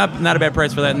 So not a bad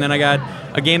price for that. And then I got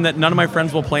a game that none of my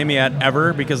friends will play me at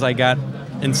ever because I got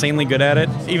insanely good at it.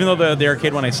 Even though the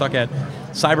arcade one I suck at,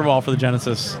 Cyberball for the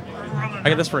Genesis. I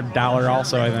got this for $1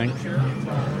 also, I think.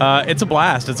 It's a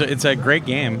blast. It's a great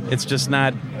game. It's just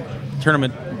not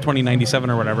Tournament 2097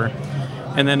 or whatever.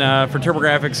 And then for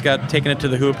TurboGrafx, got taken it to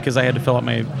the hoop because I had to fill out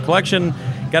my collection.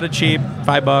 Got it cheap,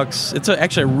 $5. It's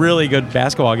actually a really good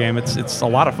basketball game. It's a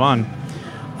lot of fun.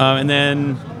 And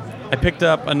then I picked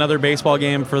up another baseball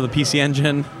game for the PC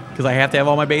Engine because I have to have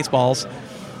all my baseballs.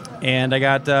 And I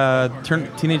got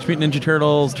Teenage Mutant Ninja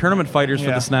Turtles Tournament Fighters for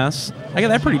Yeah. the SNES. I got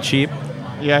that pretty cheap.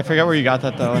 Yeah, I forget where you got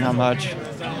that though and how much.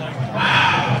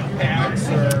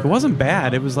 It wasn't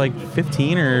bad. It was like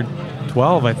 15 or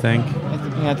 12, I think.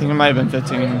 I think it might have been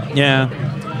 15. Yeah.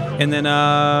 And then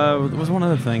there was one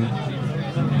other thing.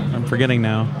 I'm forgetting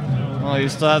now. Well, you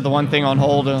still have the one thing on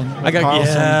hold.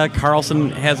 Carlson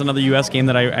has another U.S. game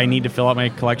that I need to fill out my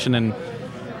collection, and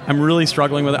I'm really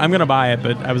struggling with it. I'm going to buy it,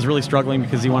 but I was really struggling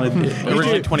because he wanted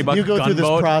originally $20 You go through this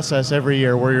gunboat. process every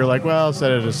year where you're like, well, I'll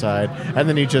set it aside. And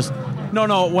then you just...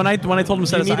 No. When I told him to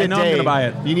set it aside, I know I'm going to buy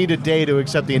it. You need a day to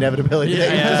accept the inevitability that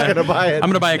you're just going to buy it. I'm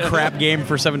going to buy a crap game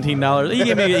for $17.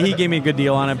 He gave me a good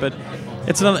deal on it, but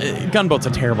it's another. Gunboat's a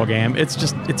terrible game. It's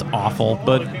awful.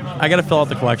 But I got to fill out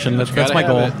the collection. That's my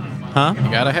goal. Huh?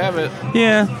 You gotta have it.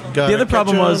 Yeah. Gotta The other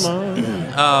problem catch was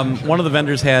 'em one of the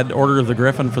vendors had Order of the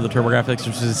Griffin for the TurboGrafx,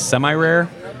 which is semi-rare.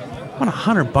 I want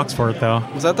 $100 for it though.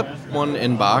 Was that the one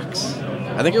in box?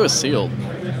 I think it was sealed.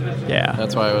 Yeah.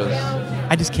 That's why I was.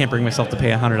 I just can't bring myself to pay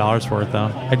 $100 for it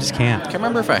though. I just can't. I can't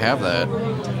remember if I have that.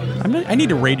 I need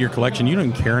to raid your collection. You don't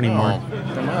even care anymore.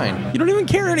 Oh, come on. mine. You don't even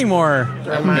care anymore. I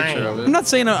have a picture of it. I'm not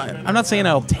saying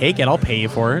I'll take it. I'll pay you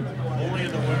for it.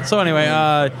 So anyway,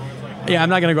 yeah, I'm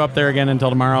not gonna go up there again until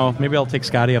tomorrow. Maybe I'll take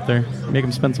Scotty up there, make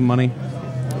him spend some money.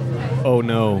 Oh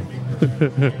no.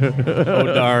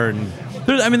 Oh darn.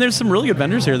 There's some really good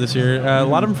vendors here this year. A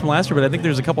lot of them from last year, but I think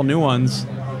there's a couple new ones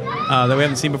that we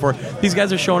haven't seen before. These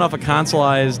guys are showing off a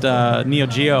consoleized Neo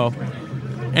Geo,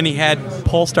 and he had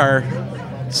Polestar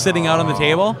sitting out on the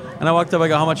table. And I walked up, I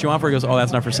go, "How much you want for it?" He goes, "Oh,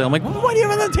 that's not for sale." I'm like, "Why do you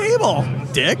have it on the table,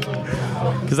 dick?"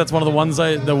 Because that's one of the ones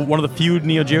one of the few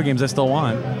Neo Geo games I still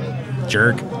want.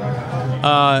 Jerk.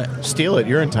 Steal it.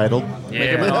 You're entitled. Make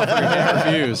him an offer he can't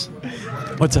refuse.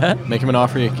 What's that? Make him an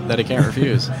offer that he can't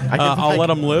refuse. I'll let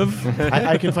him live.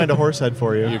 I can find a horse head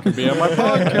for you. You can be on my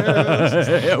podcast.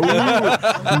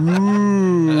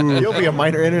 Ooh. You'll be a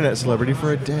minor internet celebrity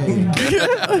for a day.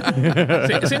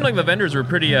 It seemed like the vendors were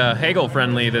pretty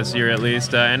haggle-friendly this year, at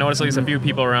least. I noticed at least a few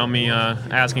people around me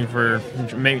asking for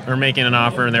making an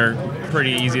offer, and they're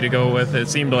pretty easy to go with. It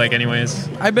seemed like, anyways.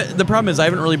 I bet the problem is I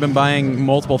haven't really been buying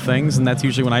multiple things, and that's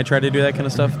usually when I try to do that kind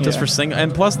of stuff. Just for single,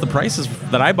 and plus the prices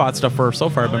that I bought stuff for so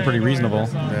far have been pretty reasonable.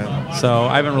 Yeah. So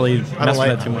I haven't really messed with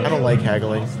that too much. I don't like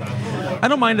haggling. I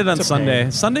don't mind it on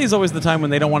Sunday. Sunday's always the time when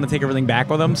they don't want to take everything back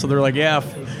with them, so they're like, "Yeah,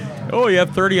 oh, you have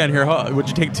 30 on here. Would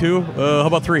you take 2? How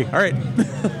about 3? All right."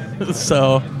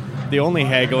 So The only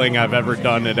haggling I've ever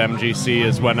done at MGC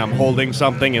is when I'm holding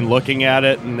something and looking at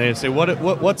it, and they say,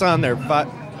 "What's on there?"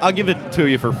 I'll give it to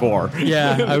you for 4.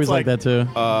 yeah, I always like that too.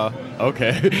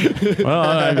 Okay.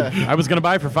 Well, I was gonna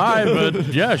buy it for 5,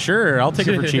 but yeah, sure, I'll take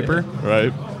it for cheaper.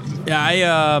 Right.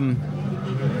 Yeah,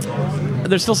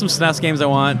 there's still some SNES games I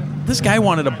want. This guy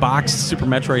wanted a boxed Super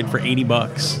Metroid for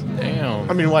 $80. Damn.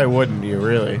 I mean, why wouldn't you,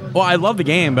 really? Well, I love the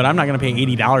game, but I'm not going to pay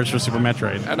 $80 for Super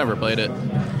Metroid. I never played it.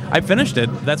 I finished it.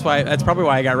 That's probably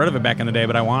why I got rid of it back in the day,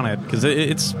 but I want it, because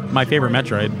it's my favorite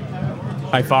Metroid.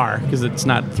 By far, because it's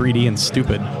not 3D and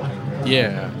stupid.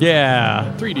 Yeah.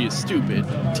 Yeah. 3D is stupid.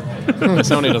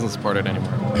 Sony doesn't support it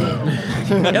anymore.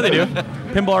 Yeah, they do.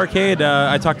 Pinball Arcade,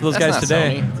 I talked to those That's guys not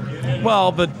today. Sony.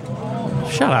 Well, but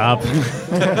shut up.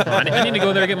 I need to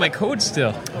go there and get my code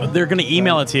still. They're going to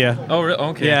email it to you. Oh, really?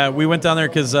 Okay. Yeah, we went down there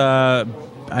because I'm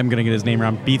going to get his name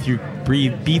wrong.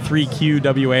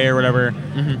 B3QWA or whatever.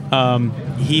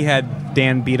 Mm-hmm. He had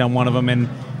Dan beat on one of them, and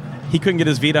he couldn't get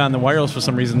his Vita on the wireless for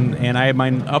some reason, and I had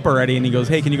mine up already, and he goes,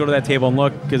 "Hey, can you go to that table and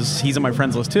look?" Because he's on my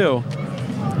friends list too.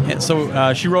 And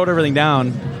so she wrote everything down,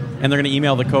 and they're going to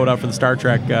email the code out for the Star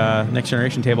Trek Next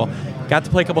Generation table. Got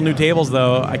to play a couple new tables,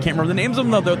 though. I can't remember the names of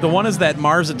them, though. The one is that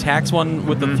Mars Attacks one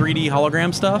with the 3D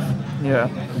hologram stuff. Yeah.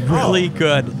 Really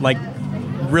good. Like,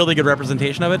 really good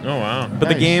representation of it. Oh, wow. But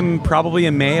the game, probably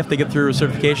in May, if they get through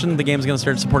certification, the game's going to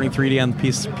start supporting 3D on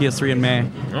PS3 in May.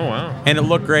 Oh, wow. And it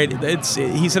looked great.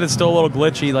 He said it's still a little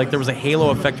glitchy. Like, there was a halo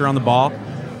effect around the ball,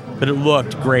 but it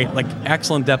looked great. Like,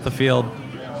 excellent depth of field.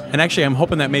 And actually, I'm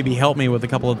hoping that maybe help me with a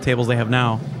couple of tables they have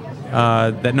now.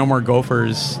 That No More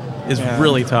Gophers is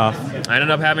really tough. I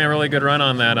ended up having a really good run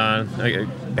on that.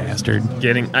 Bastard.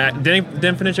 I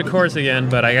didn't finish a course again,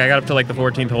 but I got up to like the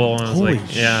 14th hole, and I was Holy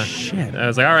like, yeah. shit. I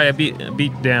was like, all right, I beat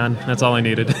Dan. That's all I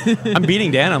needed. I'm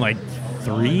beating Dan on like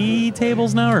 3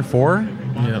 tables now, or 4.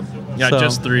 Yeah, So-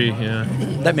 just 3. Yeah,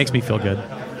 That makes me feel good.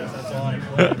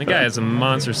 the guy has some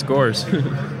monster scores.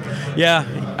 Yeah,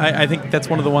 I think that's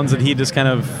one of the ones that he just kind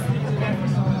of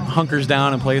hunkers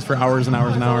down and plays for hours and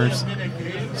hours and hours.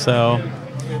 So,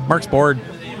 Mark's bored.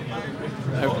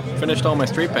 I finished all my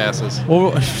street passes.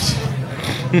 Well,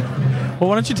 well,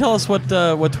 why don't you tell us what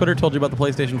Twitter told you about the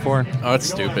PlayStation 4? Oh, it's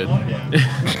stupid.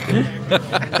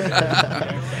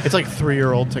 It's like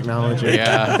 3-year-old technology.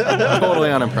 Yeah. Totally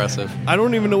unimpressive. I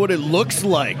don't even know what it looks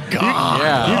like. God.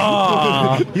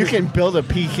 Yeah. You can build a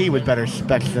PC with better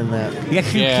specs than that.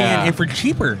 Yes, you Yeah. can, and for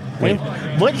cheaper.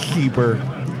 What's cheaper?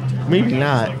 Maybe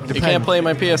not. Depends. You can't play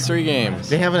my PS3 games.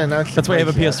 They haven't announced. That's why you have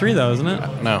a price yet. PS3, though, isn't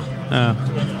it? No.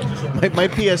 My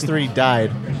PS3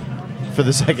 died for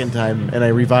the second time, and I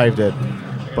revived it.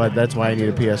 But that's why I need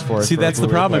a PS4. See, for that's a the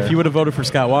Blu-ray problem. player. If you would have voted for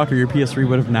Scott Walker, your PS3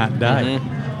 would have not died.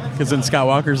 Because then Scott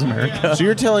Walker's America. So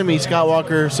you're telling me Scott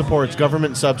Walker supports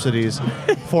government subsidies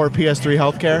for PS3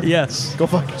 healthcare? Yes. Go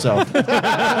fuck yourself.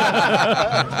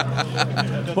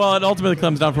 Well, it ultimately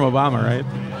comes down from Obama, right?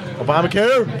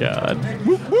 Obamacare. God.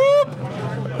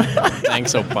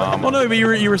 Thanks, Obama. Well, no, but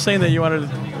you were saying that you wanted.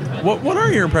 What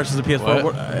are your impressions of PS4?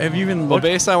 What? Have you even Well, looked?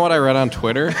 based on what I read on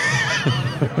Twitter,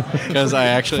 because I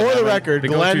actually For the haven't- record, the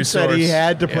Glenn go-to said he source.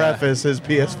 had to Yeah. preface his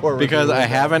PS4 because review I with that.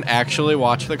 haven't actually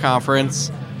watched the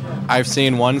conference. I've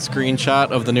seen one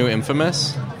screenshot of the new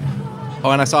Infamous.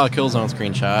 Oh, and I saw a Killzone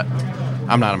screenshot.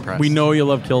 I'm not impressed. We know you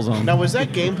love Killzone. Now, was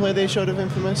that gameplay they showed of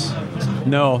Infamous?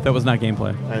 No, that was not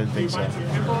gameplay. I didn't think so.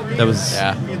 That was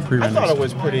Yeah. I pre-rendered. thought it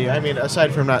was pretty. I mean,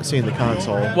 aside from not seeing the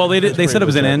console. Well, they it's said pretty it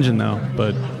was an legit. engine though,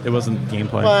 but it wasn't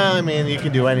gameplay. Well, I mean, you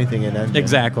can do anything in engine.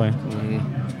 Exactly.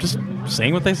 Just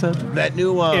saying what they said. That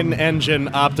new In engine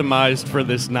optimized for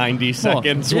this 90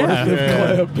 seconds yeah.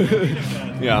 worth of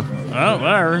clip. Yeah. Oh,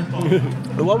 whatever.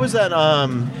 what was that?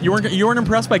 You weren't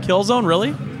impressed by Killzone,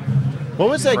 really? What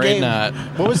was that Afraid game? not.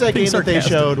 What was that Being game that they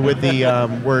sarcastic. showed with the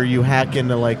where you hack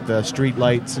into like the street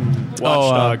lights and Watch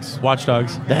Dogs. Watch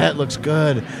Dogs. that looks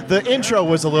good. The intro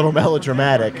was a little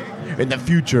melodramatic. In the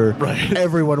future,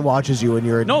 everyone watches you and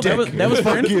you're a No, dick. that was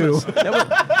for Fuck you. Infamous.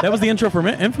 That was the intro for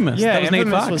Infamous. Yeah, that was Nate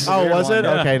Infamous Fox. was- Oh, was it?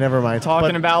 Yeah. Okay, never mind. Talking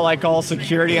But- about like all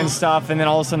security and stuff, and then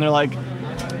all of a sudden they're like,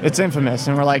 "It's Infamous,"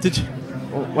 and we're like, Did you-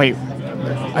 "Wait,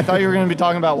 I thought you were going to be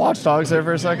talking about Watch Dogs there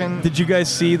for a second." Did you guys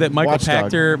see that Michael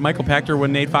Watchdog. Pachter,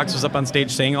 when Nate Fox was up on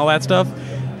stage saying all that stuff,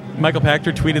 Michael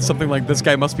Pachter tweeted something like, "This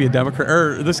guy must be a Democrat,"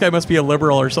 or "This guy must be a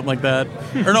liberal," or something like that.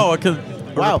 Or no, a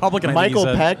Wow, Republican. I think Michael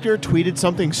he said. Pachter tweeted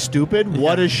something stupid.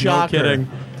 What a shocker! No kidding.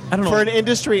 I don't know. For an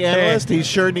industry analyst, he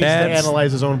sure needs to that's-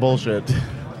 analyze his own bullshit.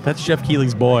 That's Jeff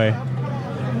Keighley's boy.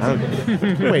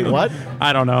 Wait, what?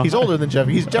 I don't know. He's older than Jeff.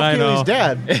 He's Jeff I know. Keighley's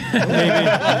dad.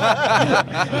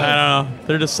 I don't know.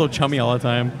 They're just so chummy all the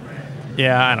time.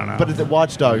 Yeah, I don't know. But the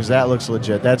Watch Dogs, that looks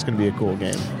legit. That's going to be a cool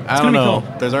game. I don't gonna be know.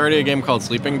 cool. There's already a game called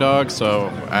Sleeping Dogs, so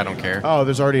I don't care. Oh,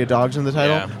 there's already a dogs in the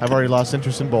title. Yeah. I've already lost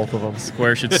interest in both of them.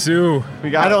 Square should sue.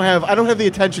 I don't have the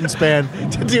attention span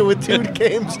to deal with two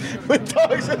games with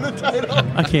dogs in the title.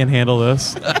 I can't handle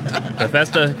this.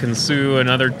 Bethesda can sue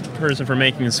another person for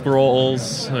making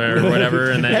scrolls or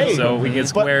whatever, and then Hey, so we get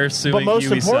Square suing but most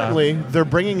Ubisoft. importantly, they're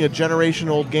bringing a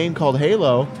generation-old game called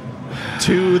Halo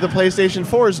to the PlayStation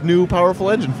 4's new powerful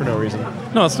engine for no reason.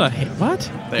 No, it's not.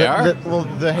 What? They are?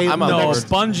 The Halo. I'm on No, board.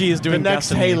 Bungie is the doing next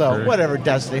Destiny Halo, for- whatever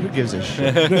Destiny. Who gives a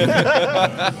shit?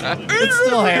 It's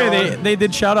still Halo. Okay, they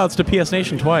did shout-outs to PS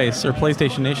Nation twice, or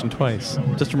PlayStation Nation twice.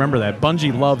 Just remember that.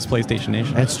 Bungie loves PlayStation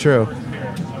Nation. That's true.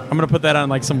 I'm going to put that on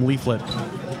like some leaflet.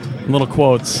 Little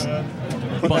quotes.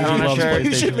 Bungie on a loves shirt.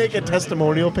 You should PlayStation. make a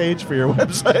testimonial page for your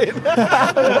website.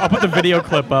 I'll put the video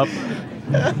clip up.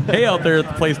 Hey, out there at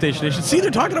the PlayStation Nation. See,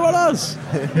 they're talking about us.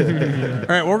 All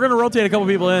right, we're going to rotate a couple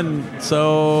people in.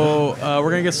 So we're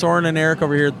going to get Soren and Eric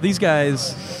over here. These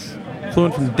guys flew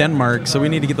in from Denmark, so we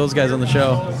need to get those guys on the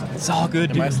show. It's all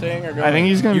good, Am I dude. staying or going? I think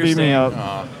he's going to You're beat me staying.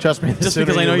 up. Trust me. the Just sooner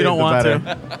because I know you leave, don't the want better.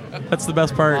 to. That's the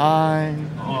best part. Fine.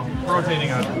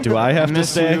 Do I have to Miss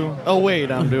stay? you. Oh,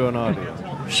 wait, I'm doing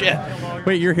audio. Shit.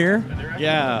 Wait, you're here?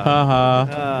 Yeah.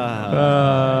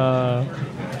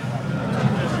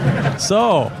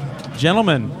 So,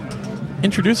 gentlemen,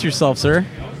 introduce yourself, sir.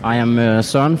 I am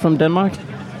Søren from Denmark,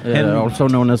 And- also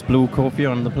known as Blue Coffee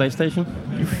on the PlayStation.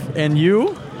 And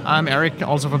you? I'm Eric,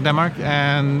 also from Denmark,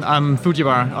 and I'm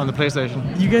Fujiwara on the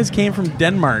PlayStation. You guys came from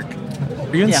Denmark.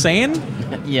 Are you insane?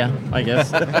 Yeah, I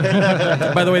guess.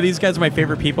 By the way, these guys are my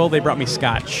favorite people. They brought me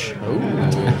scotch.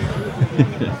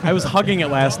 I was hugging it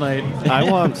last night. I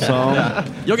want some.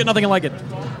 You'll get nothing like it.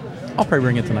 I'll probably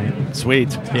bring it tonight.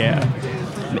 Sweet. Yeah.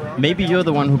 Maybe you're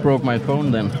the one who broke my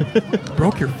phone then.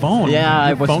 Broke your phone? Yeah,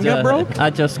 Your phone got broke? I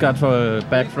just got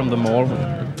back from the mall.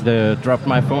 They dropped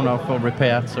my phone off for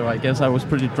repair, so I guess I was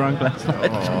pretty drunk last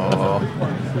night.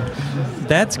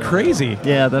 That's crazy.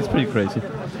 Yeah, that's pretty crazy.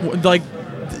 Like,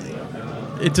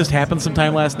 it just happened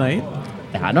sometime last night?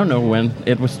 I don't know when.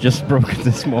 It was just broken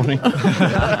this morning.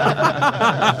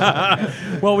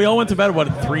 Well, we all went to bed, what,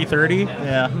 at 3:30?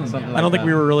 Yeah, something like I don't think that.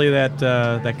 we were really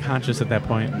that conscious at that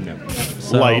point.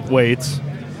 So, Lightweights.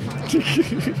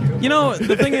 You know,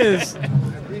 the thing is,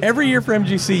 every year for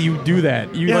MGC, you do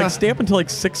that. You Yeah. like stay up until like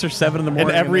 6 or 7 in the morning.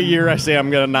 And every then- year I say I'm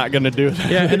not gonna do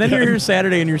that. Yeah, and then you're here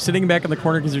Saturday and you're sitting back in the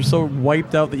corner because you're so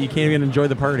wiped out that you can't even enjoy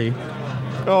the party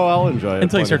Oh, I'll enjoy it.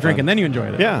 until you start plenty drinking. Then you enjoy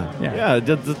it. of time. Yeah.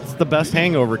 It's the best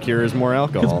hangover cure is more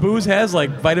Because alcohol. booze has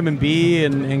like vitamin B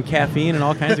and caffeine and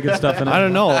all kinds of good stuff in it. I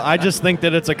don't know. I just think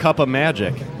that it's a cup of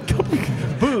magic.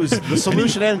 Booze, the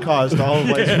solution and cause to all of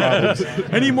life's problems.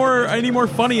 I need more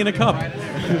funny in a cup.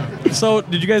 So,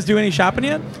 did you guys do any shopping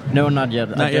yet? No, not yet.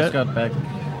 I Not just yet? got back.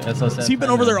 As I said. So you've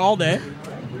been over there all day?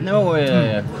 No,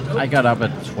 I got up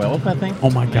at 12, I think.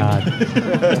 Oh my God.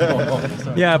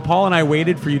 Yeah, Paul and I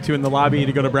waited for you two in the lobby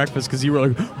to go to breakfast because you were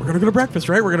like, we're going to go to breakfast,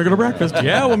 right? We're going to go to breakfast.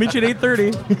 Yeah, we'll meet you at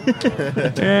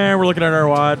 8:30. Yeah, we're looking at our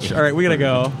watch. All right, we got to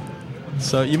go.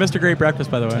 So you missed a great breakfast,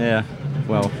 by the way. Yeah,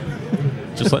 well,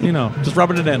 Just letting you know. Just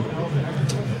rubbing it in.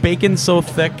 Bacon so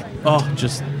thick. Oh,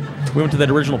 we went to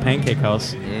that original pancake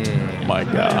house. My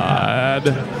God.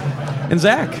 And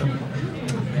Zach,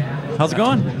 how's it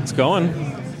going? It's going.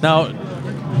 Now,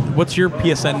 what's your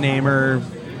PSN name, or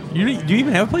do you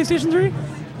even have a PlayStation 3?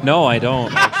 No, I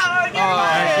don't.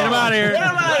 Get him out of here! Get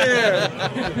him out of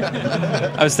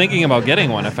here! I was thinking about getting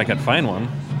one if I could find one.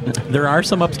 There are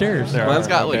some upstairs. Mine's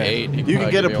got like 8. You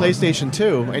can get a PlayStation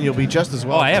 2, and you'll be just as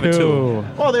well. Oh, I have it too.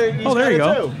 Oh, there you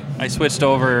go. Too. I switched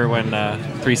over when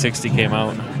 360 came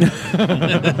out.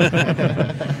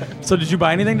 So did you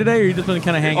buy anything today, or you just been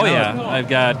kind of hanging out? Oh, yeah. I've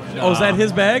got... is that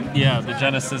his bag? Yeah, the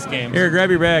Genesis games. Here, grab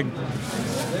your bag.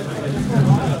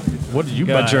 What did you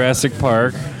buy? Got Jurassic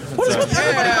Park. What is with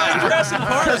everybody buying Jurassic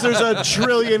Park? Because there's a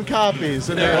trillion copies.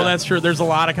 In there. Well, that's true. There's a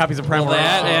lot of copies of Primal Rage.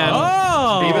 That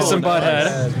and Beavis and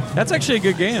Butthead. That's actually a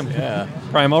good game. Yeah.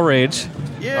 Primal Rage.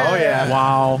 Yeah. Oh, yeah.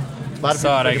 Wow. A lot of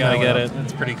Saw it. I people gotta picking get that it. one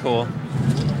It's pretty cool.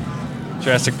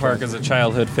 Jurassic Park is a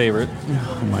childhood favorite.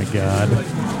 Oh, my God.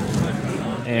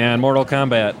 And Mortal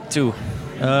Kombat 2.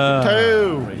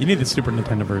 You need the Super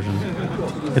Nintendo version.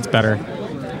 It's better.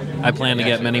 I plan to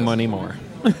get many more.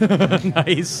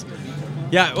 Nice.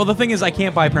 Yeah, well, the thing is, I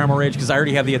can't buy Primal Rage because I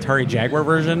already have the Atari Jaguar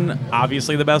version.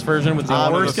 Obviously, the best version with the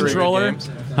worst controller.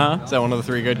 Huh? Is that one of the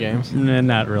 3 good games?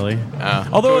 Not really.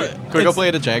 Although, can we go play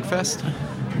at a JagFest?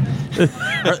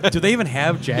 Do they even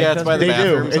have Jaguar? Yeah, it's by the They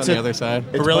do. bathrooms on the other side.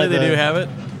 It's Really, by they do have it?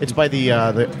 It's by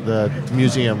the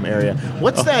museum area.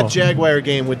 What's that Jaguar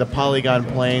game with the polygon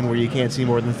plane where you can't see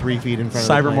more than 3 feet in front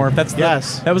of the Cybermorph. plane?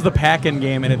 That's that was the pack-in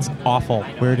game, and it's awful.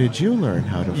 Where did you learn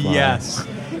how to fly? Yes.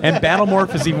 And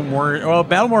Battlemorph is even worse. Well,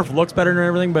 Battlemorph looks better and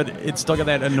everything, but it's still got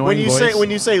that annoying voice.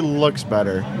 When you say looks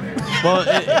better, well,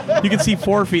 you can see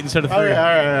 4 feet instead of 3. All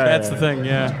right, That's the thing,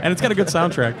 yeah. And it's got a good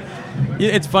soundtrack.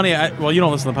 It's funny. Well, you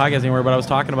don't listen to the podcast anymore, but I was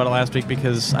talking about it last week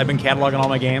because I've been cataloging all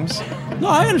my games. No,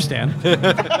 I understand.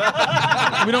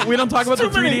 we don't talk about the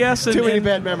 3DS. Too many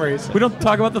bad memories. We don't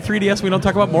talk about the 3DS. We don't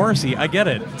talk about Morrissey. I get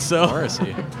it. So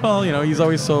Morrissey. Well, he's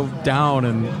always so down,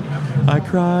 and I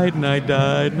cried, and I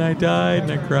died, and I died,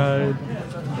 and I cried.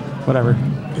 Whatever.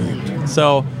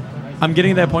 So I'm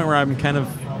getting to that point where I'm kind of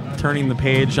turning the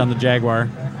page on the Jaguar.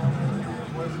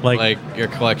 Like your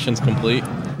collection's complete?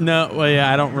 No, well,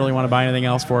 yeah, I don't really want to buy anything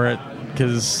else for it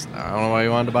because I don't know why you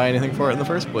wanted to buy anything for it in the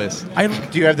first place.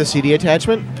 Do you have the CD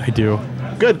attachment? I do.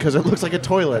 Good, because it looks like a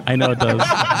toilet. I know it does.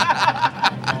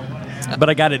 But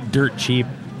I got it dirt cheap.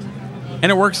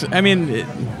 And it works. I mean,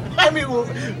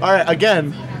 all right,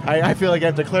 again, I feel like I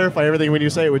have to clarify everything when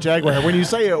you say it with Jaguar. When you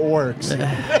say it works.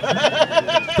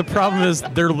 The problem is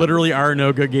there literally are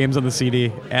no good games on the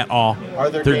CD at all. Are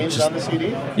there games on the CD?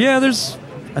 Yeah, there's,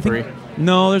 I think. 3.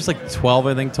 No, there's like 12,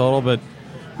 I think, total. But,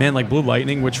 man, like Blue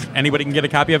Lightning, which anybody can get a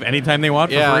copy of anytime they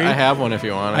want for free. Yeah, I have one if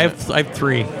you want it. I have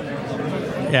 3.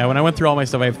 Yeah, when I went through all my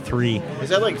stuff, I have 3. Is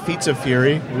that like Feats of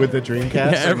Fury with the Dreamcast?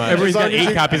 Yeah, everybody's got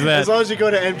 8 copies of that. As long as you go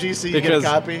to MGC, you get a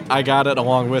copy. I got it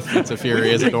along with Feats of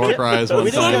Fury as a door prize one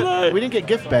time. We didn't get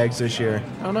gift bags this year.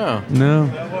 Oh, no. No.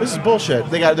 This is bullshit.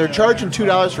 They're charging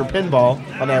 $2 for pinball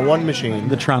on that one machine.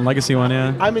 The Tron Legacy one,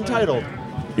 yeah. I'm entitled.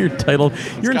 You're entitled.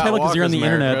 You're entitled because you're on the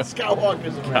internet.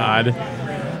 Skywalker's God.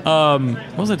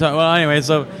 What was I talking? Well, anyway,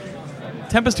 so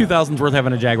Tempest 2000 is worth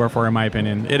having a Jaguar for, in my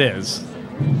opinion. It is.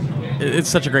 It's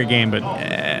such a great game, but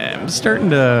I'm starting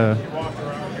to.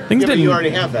 Things but didn't. you already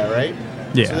have that, right?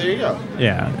 Yeah. So there you go.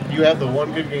 Yeah. You have the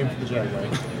one good game for the Jaguar.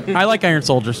 I like Iron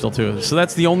Soldier still too. So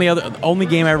that's the only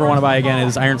game I ever want to buy again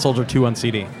is Iron Soldier 2 on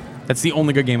CD. That's the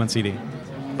only good game on CD.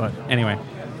 But anyway.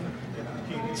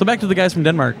 So back to the guys from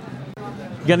Denmark.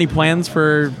 You got any plans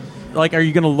for? Like, are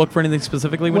you going to look for anything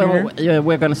specifically when you're here? Yeah,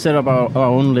 we're going to set up our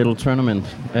own little tournament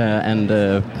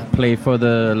and play for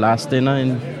the last dinner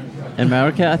in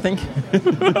America, I think.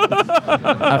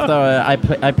 After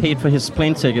I paid for his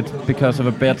plane ticket because of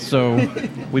a bet, so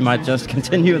we might just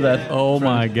continue that. Oh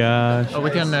my gosh! We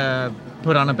can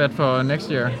put on a bet for next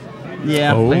year.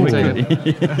 Yeah, plane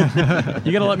ticket.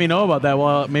 You got to let me know about that.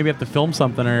 Well, maybe I have to film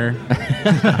something or.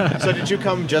 So did you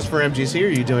come just for MGC, or are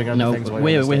you doing other things?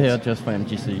 We're here just for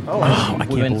MGC. Oh, I can't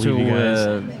believe you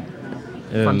guys.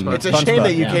 It's a shame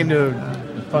that you came to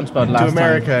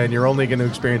America time. and you're only going to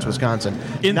experience Wisconsin.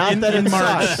 In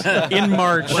March. In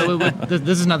March. Well,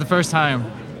 this is not the first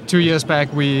time. 2 years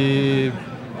back, we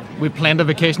planned a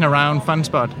vacation around Fun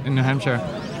Spot in New Hampshire.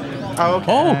 Oh,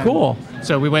 okay. Oh, cool.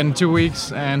 So we went 2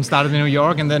 weeks and started in New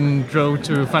York and then drove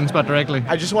to Fun Spot directly.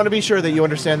 I just want to be sure that you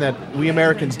understand that we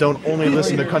Americans don't only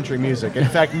listen to country music. In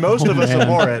fact, most of us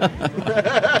abhor it.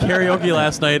 Karaoke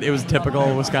last night, it was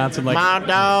typical Wisconsin. Like my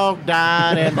dog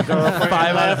died and the girlfriend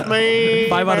left me.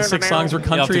 5 out of 6 songs were You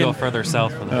have country. to go further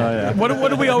south for that. Yeah. What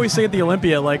did we always say at the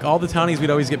Olympia? Like, all the townies,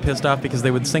 we'd always get pissed off because they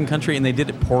would sing country and they did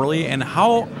it poorly. And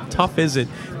how tough is it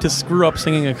to screw up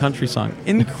singing a country song?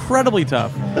 Incredibly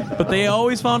tough. But they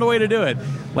always found a way to do it. it.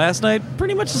 Last night,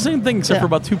 pretty much the same thing, except for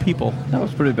about 2 people. That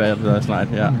was pretty bad last night.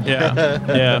 Yeah.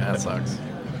 Yeah. That sucks.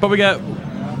 But we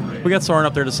got Soren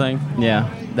up there to sing. Yeah.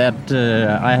 That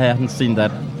I hadn't seen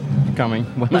that coming.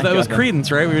 That was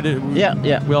Creedence, right?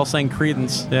 Yeah. We all sang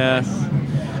Creedence. Yeah.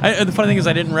 The funny thing is,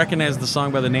 I didn't recognize the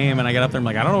song by the name, and I got up there. I'm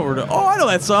like, I don't know what we're doing. Oh, I know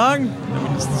that song. And we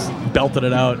just belted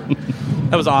it out.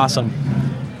 That was awesome.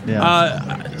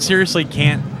 Yeah. Seriously,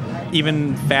 can't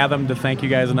even fathom to thank you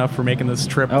guys enough for making this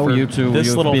trip. Oh, for you too. This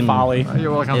You've little been- folly.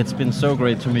 You're welcome. It's been so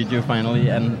great to meet you finally,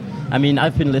 and I mean,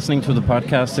 I've been listening to the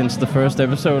podcast since the first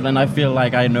episode, and I feel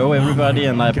like I know everybody,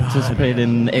 and I participate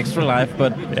in Extra Life.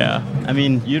 But Yeah. I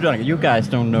mean, you guys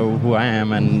don't know who I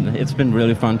am, and it's been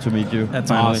really fun to meet you. That's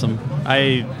finally. awesome.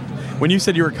 When you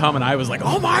said you were coming, I was like,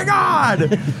 "Oh my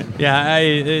god!" Yeah,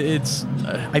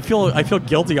 I feel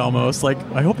guilty almost. Like,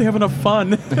 I hope they have enough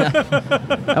fun.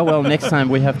 Oh well, next time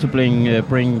we have to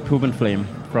bring Poop and Flame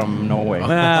from Norway.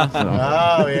 Yeah. So,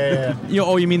 Oh, yeah.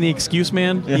 You mean the excuse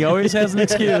man? He always has an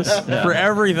excuse for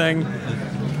everything.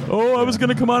 Oh, I was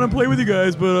gonna come on and play with you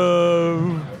guys, but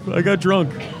I got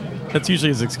drunk. That's usually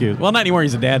his excuse. Well, not anymore.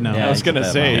 He's a dad now. Yeah. I was going to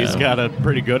say, Yeah. he's got a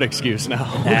pretty good excuse now.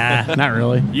 Nah, not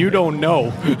really. You don't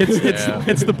know.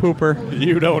 It's the pooper.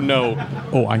 You don't know.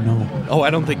 Oh, I know. Oh, I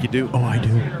don't think you do. Oh, I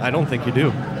do. I don't think you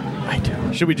do. I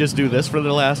do. Should we just do this for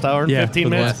the last hour and Yeah, 15 for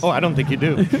the minutes? last- Oh, I don't think you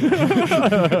do.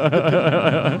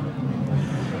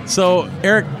 So,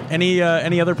 Eric, any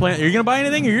other plan? Are you gonna buy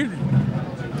anything? Or you're...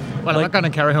 Well, I'm not going to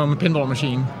carry home a pinball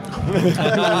machine. No,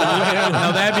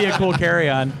 that'd be a cool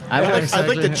carry-on. I'd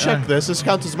like to check this. This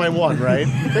counts as my one, right?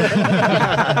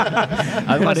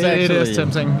 I was But it is actually-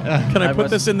 tempting. Can I I put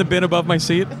was- this in the bin above my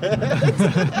seat?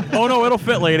 Oh no, it'll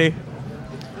fit, lady.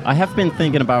 I have been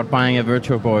thinking about buying a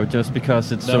Virtual Boy just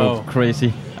because it's so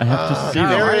crazy. I have to see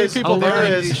there that. is- People there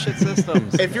buying is- these shit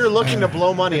systems. If you're looking to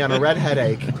blow money on a red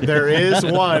headache, there is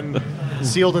one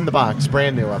sealed in the box,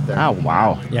 brand new up there. Oh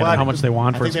wow! Yeah, but how much they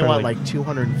want for I it? think they want like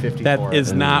 250 That for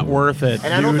is it. not worth it.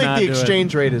 And I don't Do think not the do it.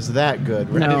 exchange rate is that good.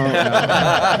 Right?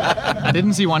 I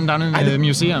didn't see one down in the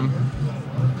museum.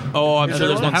 Oh, I'm Is sure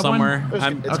there there's one? one Have one? somewhere. There's-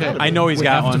 I'm- it's Okay. gotta be. I know he's We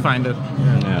got have one. to find it.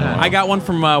 I got one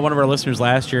from one of our listeners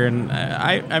last year, and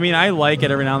I mean, I like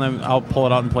it every now and then. I'll pull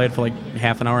it out and play it for like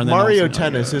half an hour. And then Mario I'll-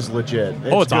 Tennis is legit.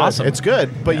 Oh, it's good. awesome. It's good,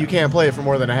 but you can't play it for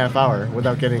more than a half hour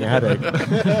without getting a headache.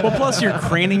 Well, plus you're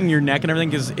craning your neck and everything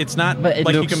because it's not But it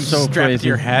like you looks can so strap it crazy. to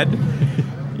your head.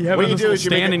 You have What it you on this do little is you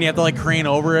make stand it- and you have to like crane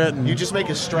over it. And You just make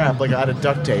a strap like out of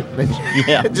duct tape.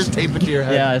 Yeah. Just tape it to your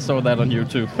head. Yeah, I saw that on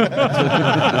YouTube.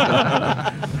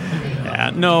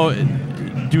 yeah, no,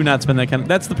 do not spend that kind of.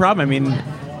 That's the problem. I mean,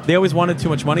 they always wanted too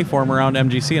much money for them around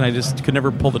MGC, and I just could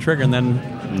never pull the trigger. And then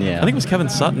Yeah. I think it was Kevin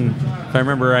Sutton, if I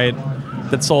remember right,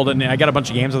 that sold it. And I got a bunch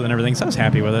of games with it and everything, so I was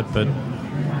happy with it. But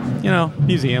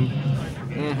museum,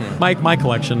 my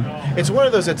collection. It's one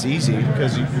of those that's easy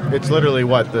because it's literally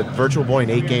the Virtual Boy in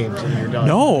 8 games and you're done.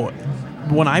 No,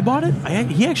 when I bought it,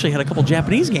 he actually had a couple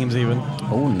Japanese games even.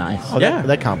 Oh, nice. Oh, Yeah.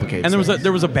 that complicates. And things.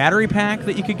 there was a battery pack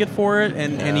that you could get for it,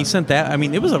 and he sent that. I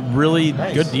mean, it was a really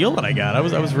Nice. good deal that I got.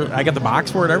 I got the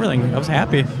box for it, everything. I was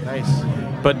happy. nice.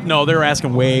 But no, they were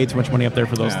asking way too much money up there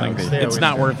for those things. They It's always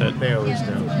not do. worth it They always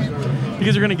do.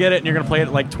 because you're gonna get it and you're gonna play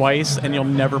it like twice, and you'll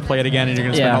never play it again, and you're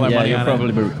gonna spend all that money you're on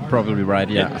probably right.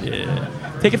 Yeah. it. Yeah.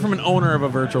 Take it from an owner of a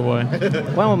Virtual Boy.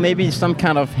 Well, maybe some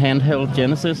kind of handheld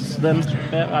Genesis. Then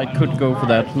I could go for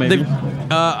that. Maybe.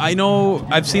 I know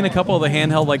I've seen a couple of the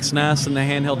handheld like SNES and the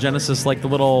handheld Genesis, like the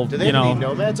little, Do they have any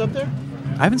Nomads up there?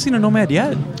 I haven't seen a Nomad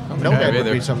yet. Nomad would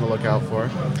either. be something to look out for.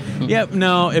 Yeah,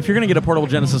 no. If you're gonna get a portable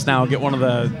Genesis now, get one of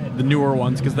the newer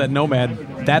ones because that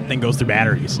Nomad, that thing goes through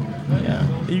batteries. Yeah.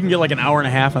 You can get like an hour and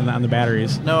a half on the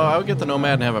batteries. No, I would get the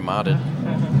Nomad and have it modded.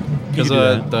 Because You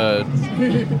could do the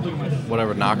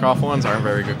whatever knockoff ones aren't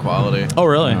very good quality. Oh,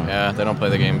 really? Yeah, they don't play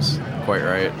the games quite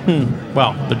right.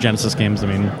 Well, the Genesis games. I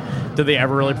mean, did they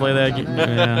ever really play that?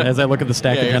 Yeah, as I look at the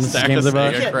stack Yeah, of your Genesis stack games of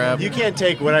about. Sega. Crap. You can't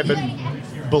take what I've been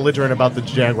belligerent about the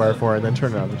Jaguar for and then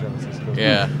turn it on the Genesis.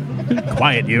 Yeah.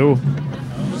 Quiet, you.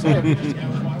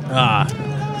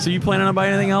 So you planning on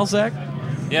buying anything else, Zach?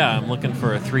 Yeah, I'm looking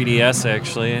for a 3DS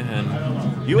actually,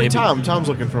 and You maybe- and Tom. Tom's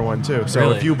looking for one too. So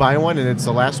Really? if you buy one and it's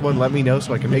the last one, let me know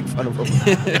so I can make fun of him.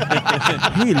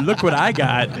 Hey, look what I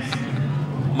got.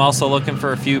 I'm also looking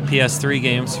for a few PS3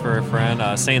 games for a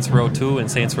friend, Saints Row 2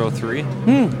 and Saints Row 3. You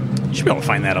should be able to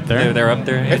find that up there. They're up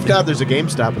there. If not, there's a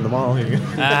GameStop in the mall. Hit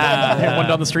one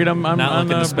down the street. I'm not on,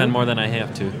 looking to spend more than I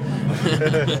have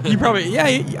to. You probably,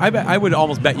 I would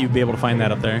almost bet you'd be able to find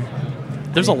that up there.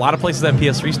 There's a lot of places that have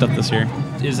PS3 stuff this year.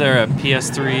 Is there a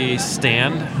PS3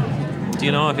 stand? Do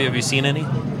you know? Have you seen any?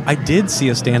 I did see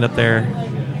a stand up there.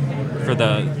 For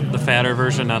for the fatter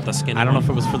version, not the skinny. I don't know one? if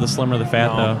it was for the slim or the fat,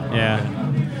 No. though.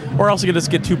 Yeah. Or else you could just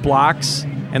get 2 blocks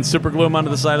and super glue them onto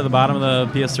the side of the bottom of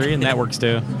the PS3, and that works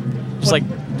too. Just like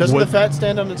Doesn't wood- the fat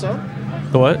stand on its own?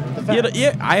 The what? The fat.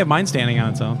 Yeah, I have mine standing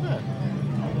on its own.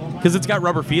 Because it's got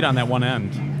rubber feet on that one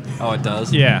end. Oh, it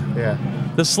does? Yeah. Yeah.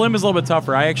 The slim is a little bit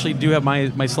tougher. I actually do have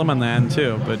my slim on the end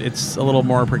too, but it's a little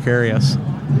more precarious.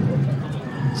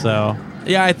 So,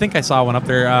 yeah, I think I saw one up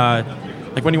there.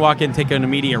 Like when you walk in, take an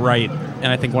immediate right, and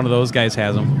I think one of those guys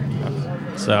has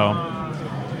them. So,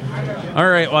 all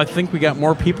right. Well, I think we got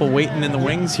more people waiting in the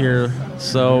wings here.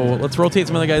 So let's rotate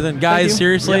some other guys in. Guys,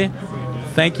 seriously,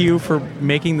 thank you for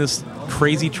making this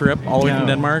crazy trip all the way from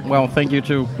Denmark. Well, thank you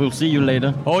too. We'll see you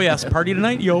later. Oh yes, party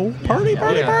tonight, yo! Party!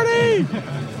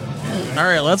 All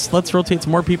right, let's rotate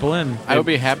some more people in. I would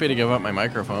be happy to give up my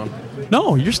microphone.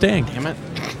 No, you're staying. Damn it.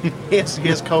 He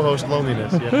has co-host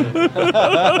loneliness.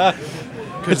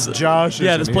 Because Josh is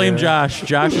just blame Josh.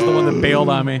 Josh is the one that bailed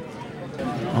on me.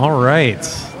 All right,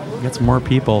 got some more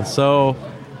people. So,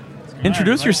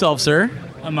 introduce yourself, sir.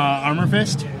 I'm Armor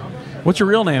Fist. What's your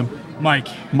real name? Mike.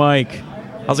 Mike.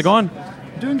 How's it going?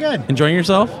 Doing good. Enjoying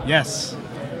yourself? Yes.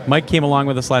 Mike came along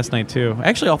with us last night too.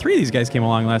 Actually, all 3 of these guys came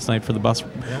along last night for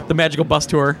the magical bus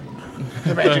tour.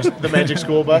 The magic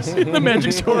school bus. The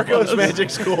magic school goes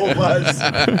magic school bus.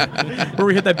 Where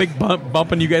we hit that big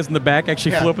bump and you guys in the back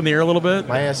actually flew up in the air a little bit.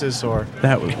 My ass is sore.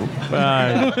 That was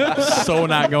so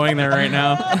not going there right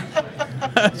now.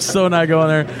 So not going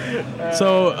there.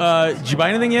 So, did you buy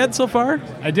anything yet so far?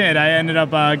 I did. I ended up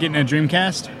getting a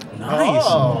Dreamcast. Nice.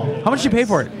 Oh. How much did you pay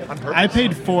for it? I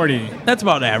paid $40. That's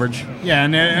about average. Yeah,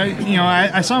 and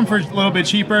I saw them for a little bit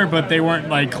cheaper, but they weren't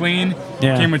like clean.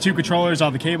 Yeah. Came with 2 controllers,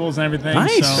 all the cables and everything.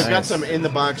 Nice. So. They've got some in the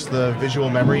box, the visual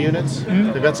memory units.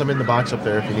 Mm-hmm. They've got some in the box up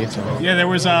there if you need some. Yeah, there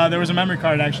was a memory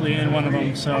card actually in one of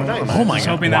them. So nice. Oh my just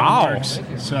God. hoping Wow. that one works.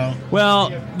 So Well,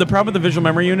 the problem with the visual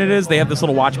memory unit is they have this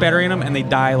little watch battery in them and they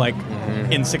die like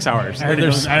in 6 hours. I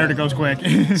heard it goes quick.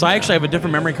 So I actually have a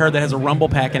different memory card that has a rumble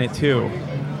pack in it too.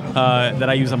 That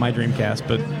I use on my Dreamcast,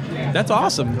 but that's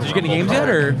awesome. Did you get any games yet,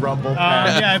 or Rumble.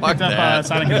 Yeah, I picked up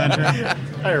Sonic Adventure.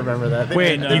 I remember that. They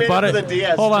wait? made You bought it it? for the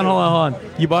DS. Hold on. too.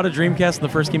 You bought a Dreamcast, and the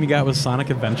first game you got was Sonic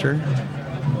Adventure.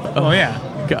 Oh yeah.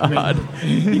 God,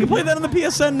 you can play that on the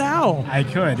PSN now. I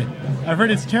could. I've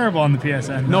heard it's terrible on the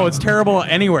PSN. No, it's terrible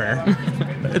anywhere.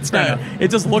 It's not.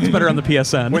 It just looks better on the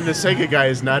PSN. When the Sega guy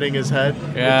is nodding his head.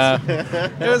 Yeah.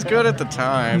 It was good at the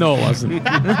time. No, it wasn't.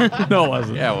 No, it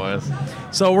wasn't. Yeah, it was.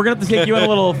 So we're gonna have to take you on a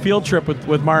little field trip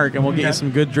with Mark, and we'll get you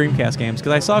some good Dreamcast games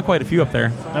because I saw quite a few up there.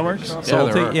 That works.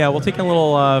 So Yeah, we'll take a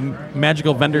little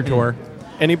magical vendor tour.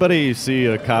 Anybody see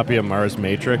a copy of Mars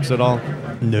Matrix at all?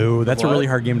 No, that's a What? really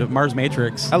hard game to Mars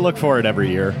Matrix. I look for it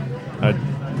every year.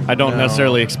 I don't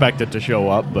necessarily expect it to show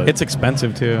up, but It's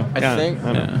expensive too. I think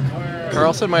I don't know.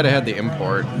 Carlson might have had the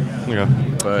import, Yeah.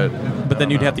 but But then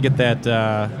you'd have to get that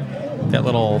that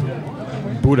little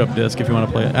boot up disc if you want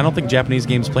to play it. I don't think Japanese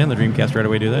games play on the Dreamcast right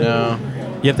away, do they? no.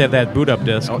 You have to have that boot up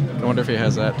disc. I wonder if he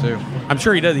has that too. I'm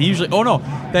sure he does. He usually. Oh no,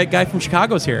 that guy from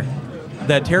Chicago's here.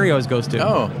 That Terry always goes to.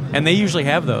 Oh. And they usually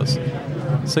have those.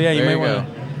 So yeah, you There might you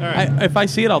want to. If I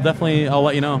see it, I'll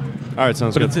let you know. All right,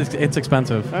 sounds But good. it's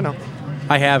expensive. I know.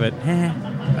 I have it.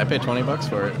 I paid $20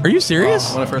 for it Are you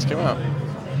serious? when it first came out.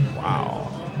 Wow.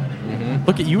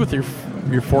 Look at you with your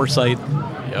foresight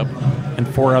Yep. and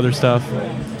 4 other stuff.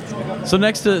 So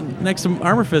next to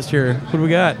Armor Fist here, who do we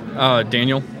got?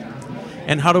 Daniel.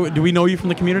 And how do we know you from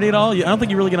the community at all? I don't think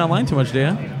you really get online too much, do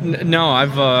you? No,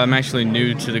 I'm actually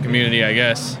new to the community, I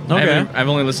guess. Okay. I've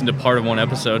only listened to part of one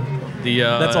episode.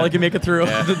 That's all I can make it through.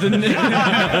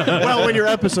 Well, when your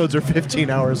episodes are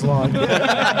 15 hours long.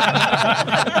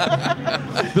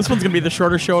 This one's gonna be the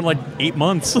shorter show in like 8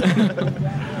 months.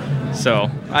 So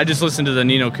I just listened to the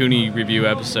Nino Cooney review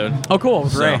episode. Oh, cool.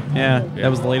 Great. So, Yeah, that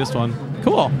was the latest one.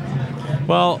 Cool.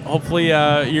 Well, hopefully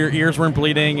your ears weren't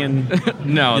bleeding and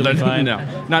No, You'll be fine. no,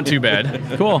 not too bad.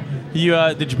 cool. You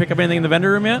did you pick up anything in the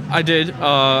vendor room yet? I did.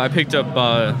 I picked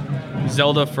up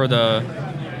Zelda for the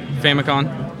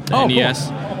Famicom, the Oh, NES,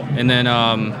 and then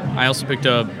I also picked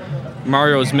up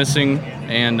Mario is Missing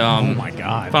and Oh my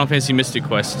God. Final Fantasy Mystic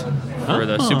Quest for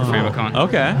the Super Famicom.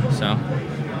 Okay. So,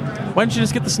 Why didn't you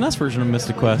just get the SNES version of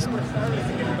Mystic Quest?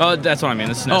 that's what I mean.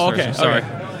 The SNES Oh, okay, version. Sorry.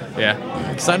 okay. Yeah.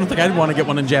 Because I don't think I'd want to get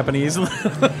one in Japanese. Wait,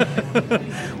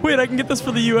 I can get this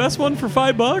for the U.S. one for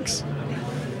 $5?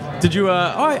 Did you?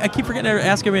 I keep forgetting to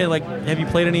ask everybody. Like, have you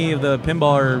played any of the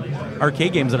pinball or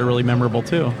arcade games that are really memorable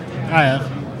too? I have.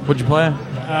 What'd you play?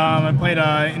 I played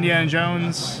Indiana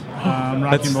Jones, Rocky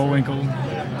That's- and Bullwinkle.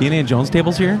 The Indiana Jones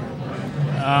tables here?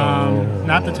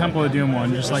 Not the Temple of Doom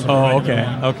one, just like the Oh, regular okay,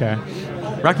 one. okay.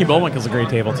 Rocky Bullwinkle's a great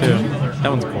table too. That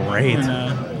one's great.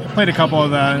 And, played a couple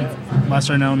of the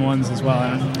lesser-known ones as well.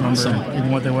 I don't remember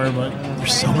even what they were, but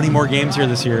there's so many more games here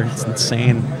this year. It's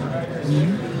insane.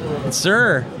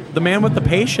 Sir, the man with the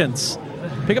patience.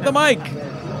 Pick up the mic.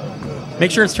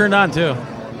 Make sure it's turned on too.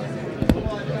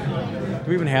 Do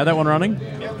we even have that one running?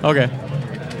 Okay.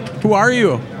 Who are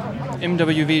you?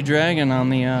 MWV Dragon on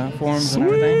the forums and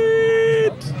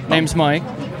everything. Name's Mike.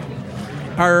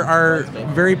 Our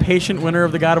very patient winner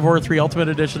of the God of War 3 Ultimate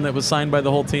Edition that was signed by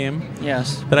the whole team.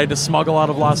 Yes. That I had to smuggle out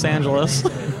of Los Angeles.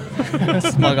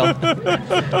 Smuggle.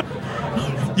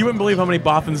 You wouldn't believe how many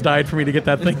Boffins died for me to get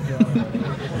that thing.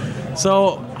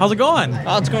 So, how's it going?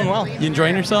 Oh, it's going well. You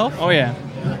enjoying yourself? Oh, yeah.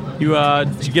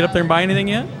 Did you get up there and buy anything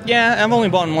yet? Yeah, I've only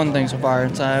bought one thing so far.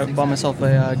 I bought myself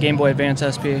a Game Boy Advance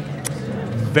SP.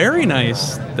 Very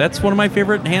nice. That's one of my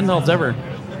favorite handhelds ever.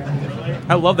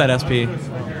 I love that SP.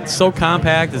 It's so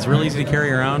compact. It's really easy to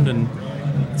carry around, and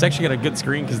it's actually got a good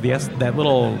screen because that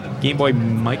little Game Boy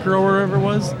Micro or whatever it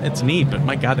was, it's neat, but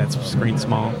my God, that screen's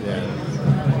small.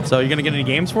 Yeah. So you going to get any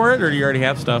games for it, or do you already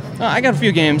have stuff? I got a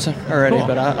few games already, Cool.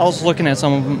 but I was looking at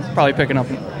some of them, probably picking up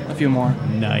a few more.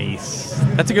 Nice.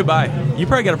 That's a good buy. You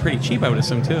probably got it pretty cheap, I would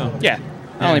assume, too. Yeah.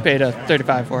 I only paid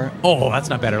 $35 for it. Oh, that's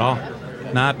not bad at all.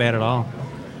 Not bad at all.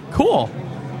 Cool.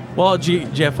 Well,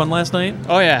 did you have fun last night?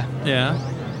 Oh, yeah. Yeah.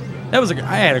 I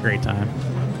had a great time.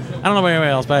 I don't know about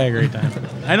anybody else, but I had a great time.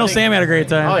 I know Sam had a great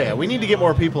time. Oh, yeah. We need to get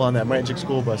more people on that Magic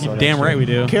School Bus. You're damn right we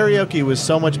do. Karaoke was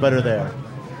so much better there.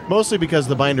 Mostly because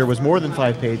the binder was more than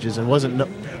 5 pages and wasn't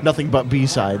nothing but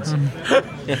B-sides.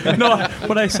 No,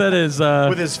 what I said is...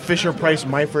 with his Fisher-Price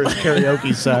My First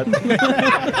Karaoke set.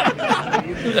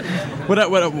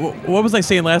 What was I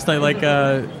saying last night? Like,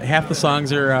 half the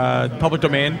songs are public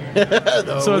domain.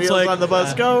 So it's like on the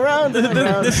bus go round.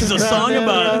 This is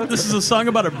a song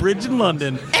about a bridge in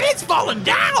London, and it's falling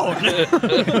down.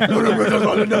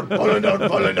 falling down.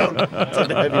 It's like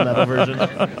the heavy metal version.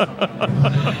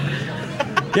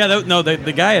 Yeah,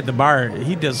 the guy at the bar,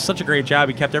 he does such a great job.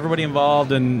 He kept everybody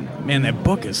involved, and man, that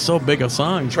book is so big of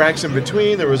songs. Tracks in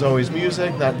between, there was always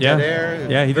music, not dead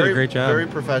air. Yeah, he did a great job. Very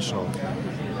professional.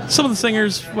 Some of the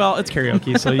singers, well, it's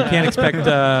karaoke, so you can't expect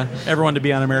everyone to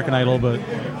be on American Idol, but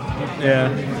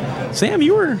yeah. Sam,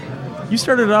 you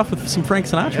started it off with some Frank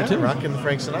Sinatra, too. Rocking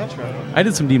Frank Sinatra. I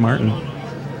did some Dean Martin.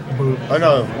 Oh,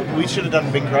 no, we should have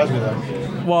done Bing Crosby, though.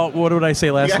 Well, what did I say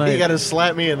last night? You got to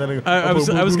slap me, and then I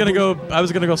was gonna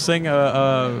go sing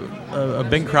a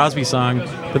Bing Crosby song,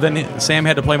 but then Sam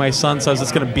had to play my son, so I was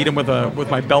just gonna beat him with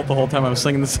my belt the whole time I was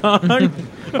singing the song.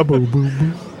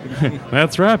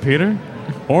 That's right, Peter.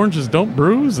 Oranges don't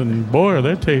bruise, and boy, are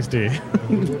they tasty.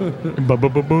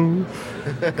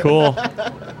 Cool.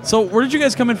 So, where did you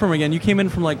guys come in from again? You came in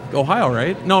from like Ohio,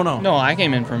 right? No. No, I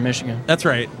came in from Michigan. That's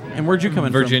right. And where'd you come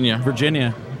in Virginia. from?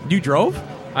 Virginia. You drove?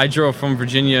 I drove from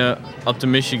Virginia up to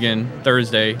Michigan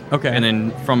Thursday. Okay. And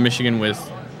then from Michigan with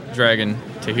Dragon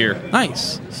to here.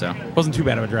 Nice. So wasn't too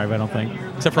bad of a drive, I don't think,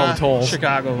 except for all the tolls.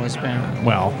 Chicago was bad.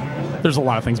 Well, there's a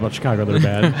lot of things about Chicago that are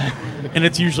bad, and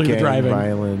it's usually the driving.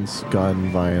 Violence, gun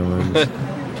violence.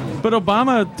 But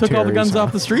Obama took all the guns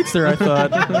off the streets there, I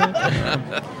thought.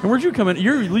 And where'd you come in?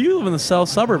 You live in the south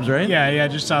suburbs, right? Yeah,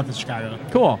 just south of Chicago.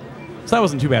 Cool. So that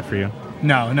wasn't too bad for you.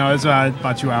 No, it's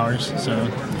about 2 hours.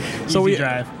 So we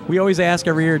drive. We always ask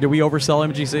every year, do we oversell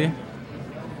MGC?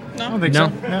 No, I don't think so.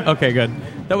 No. Okay, good.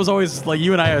 That was always, like,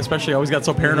 you and I especially always got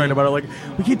so paranoid about it. Like,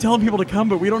 we keep telling people to come,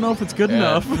 but we don't know if it's good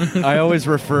enough. I always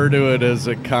refer to it as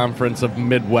a conference of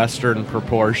Midwestern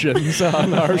proportions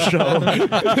on our show.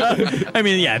 I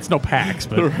mean, yeah, it's no PAX,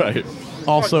 but right.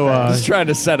 Also, just trying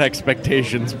to set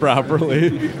expectations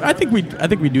properly. I think we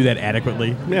do that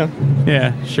adequately.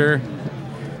 Yeah, sure.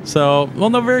 So,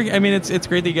 I mean, it's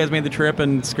great that you guys made the trip,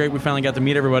 and it's great we finally got to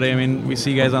meet everybody. I mean, we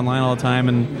see you guys online all the time,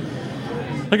 and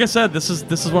like I said, this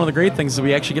is one of the great things, is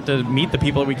we actually get to meet the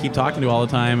people that we keep talking to all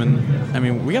the time, and I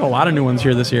mean, we got a lot of new ones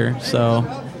here this year. So,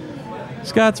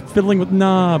 Scott's fiddling with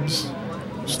knobs.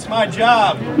 It's my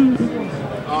job.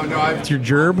 Oh no, It's your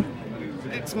gerb.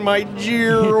 It's my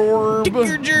gerb.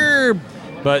 Your gerb.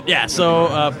 But yeah,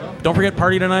 so don't forget,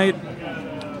 party tonight.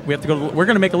 We have to go. We're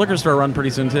going to make a liquor store run pretty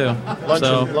soon too.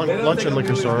 Lunch and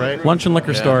liquor store, right? Lunch and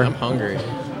liquor store. I'm hungry.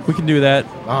 We can do that.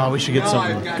 Oh, we should get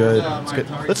something good. It's good.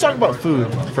 Let's talk about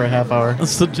food for a half hour.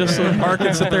 So Mark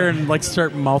can sit there and like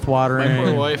start mouth watering. My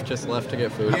poor wife just left to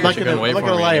get food. I'm not She couldn't wait gonna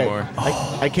for me lie. anymore.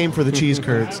 I came for the cheese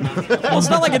curds. Well, it's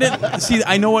not like I didn't see.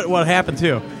 I know what happened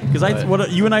too,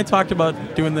 because you and I talked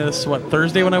about doing this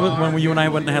Thursday when you and I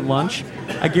went and had lunch.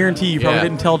 I guarantee you probably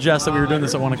didn't tell Jess that we were doing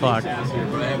this at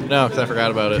 1:00. No, because I forgot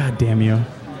about it. God damn you!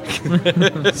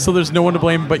 So there's no one to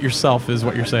blame but yourself, is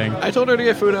what you're saying. I told her to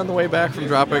get food on the way back from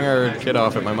dropping our kid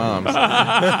off at my mom's.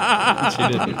 She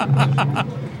didn't.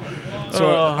 So,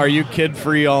 are you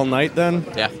kid-free all night then?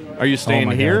 Yeah. Are you staying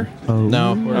my here?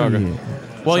 No. Okay.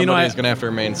 Well, you know, Somebody's going to have to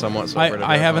remain somewhat sober.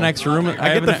 I have an extra room.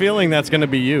 I get the feeling that's going to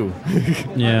be you.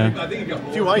 Yeah.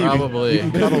 If you want, Probably. you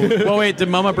can cuddle. Well, wait, did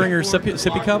Mama bring her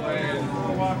sippy cup?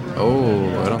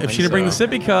 Oh, I don't If think she didn't bring the so.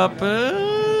 sippy cup, I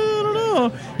don't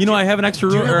know. You know, I have an extra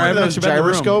Do room. you Or I have have one an of those extra bed in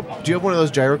the room. gyroscope? Do you have one of those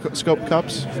gyroscope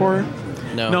cups for her?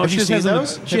 No. No, Have she you just seen has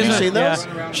those? She Have has you a- seen those?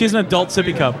 Yeah, she has an adult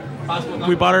sippy cup.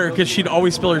 We bought her because she'd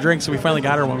always spill her drink, so we finally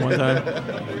got her one time.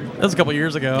 That was a couple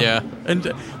years ago. Yeah.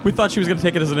 And we thought she was going to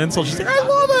take it as an insult. She's like, I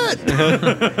love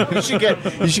it. You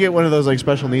should get one of those like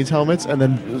special needs helmets and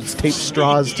then tape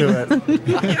straws to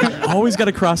it. Always got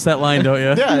to cross that line, don't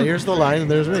you? Yeah, here's the line and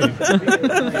there's me.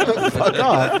 Fuck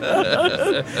off.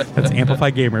 That's Amplify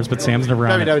Gamers, but Sam's never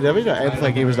on it.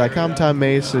 www.amplifygamers.com. Tom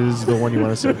Mace is the one you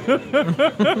want to see.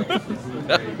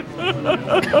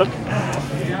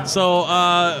 So,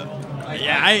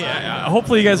 yeah, I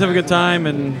hopefully you guys have a good time,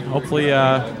 and hopefully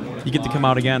you get to come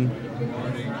out again.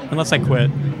 Unless I quit.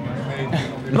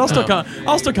 But I'll still come.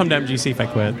 I'll still come to MGC if I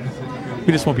quit.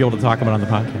 We just won't be able to talk about it on the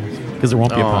podcast because there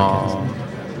won't be a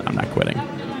podcast. I'm not quitting.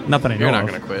 Not that I know. You're not of.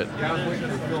 going to quit.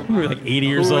 We're like 80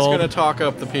 years Who's old. going to talk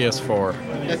up the PS4?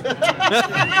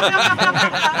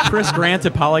 Chris Grant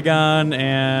at Polygon,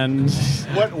 and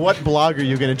What blog are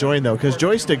you going to join though? Because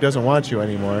Joystick doesn't want you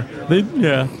anymore.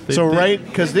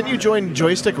 Because didn't you join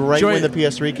Joystick when the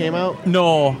PS3 came out?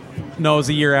 No, it was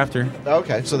a year after.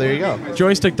 Okay, so there you go.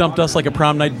 Joystick dumped us like a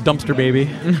prom night dumpster baby.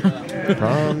 I'm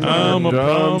a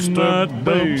prom night dumpster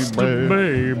baby.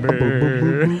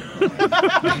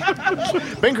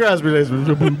 Bing Crosby.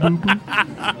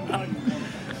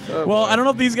 Well, I don't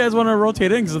know if these guys want to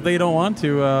rotate in because if they don't want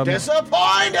to.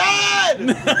 Disappointed!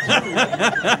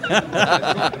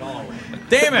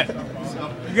 Damn it!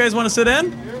 You guys want to sit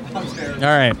in? All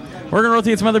right. We're going to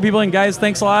rotate some other people in. Guys,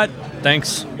 thanks a lot.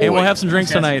 Thanks. Hey, we'll have some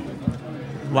drinks tonight.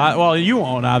 Well, you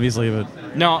won't, obviously, but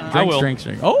No, I will. Drinks.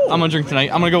 Oh! I'm gonna drink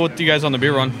tonight. I'm gonna go with you guys on the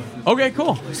beer run. Okay,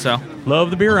 cool. So Love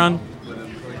the beer run.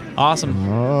 Awesome.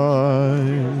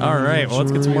 All right, well,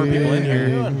 let's get some more people in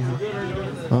here.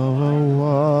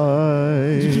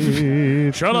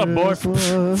 Shut up, boy.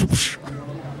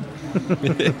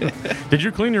 Did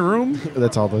you clean your room?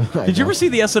 That's all the. Did you ever see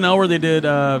the SNL where they did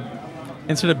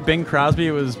instead of Bing Crosby,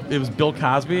 it was Bill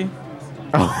Cosby?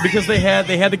 Oh. Because they had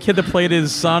the kid that played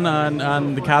his son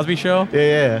on the Cosby Show.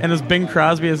 Yeah. And there's Bing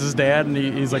Crosby as his dad, and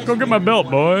he's like, "Go get my belt,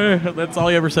 boy." That's all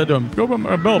he ever said to him. "Go get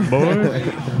my belt,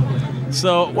 boy."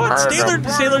 So what? Sailor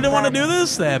didn't want to do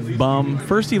this. That bum.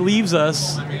 First he leaves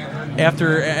us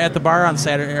after at the bar on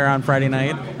Saturday or on Friday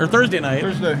night or Thursday night.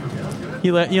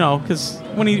 He because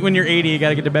when you're 80, you got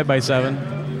to get to bed by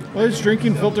 7. Well, he's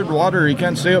drinking filtered water. He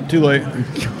can't stay up too late.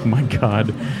 Oh my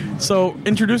God. So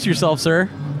introduce yourself, sir.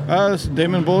 This is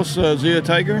Damon Bullis, Zia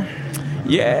Tiger.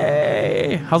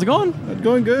 Yay! How's it going? It's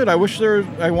going good. I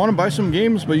want to buy some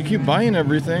games, but you keep buying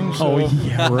everything. So. Oh,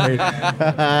 yeah,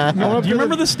 right. Do you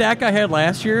remember the stack I had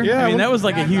last year? Yeah. I mean, that was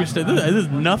like a huge stack. This is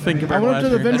nothing I compared to went last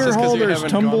up to the year. vendor hall. There's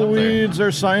tumbleweeds.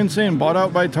 There's signs saying bought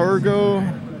out by Targo.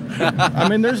 I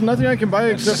mean, there's nothing I can buy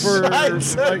except for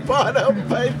bought out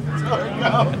by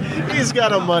Targo. He's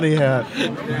got a money hat.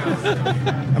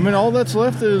 I mean, all that's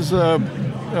left is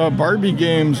Barbie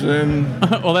games and.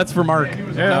 Well, that's for Mark.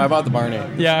 Yeah, No, I bought the Barney.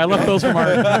 Yeah, I left those for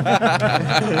Mark.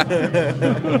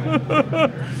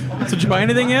 So did you buy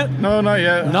anything yet? No, not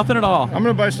yet. Nothing at all. I'm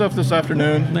gonna buy stuff this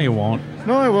afternoon. No, you won't.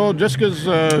 No, I will. Jessica's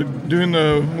doing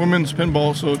the women's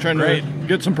pinball, so trying Great. to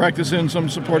get some practice in, some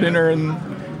support in her, and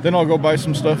then I'll go buy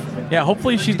some stuff. Yeah,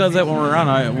 hopefully she does that when we're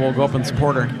on. We'll go up and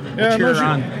support her. We'll cheer her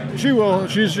on. She will.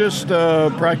 She's just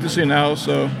practicing now.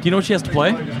 So. Do you know what she has to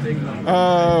play?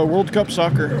 World Cup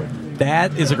soccer.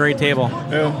 That is a great table.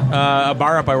 Yeah. A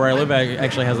bar up by where I live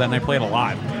actually has that, and I play it a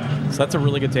lot. So that's a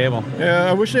really good table. Yeah,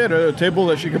 I wish they had a table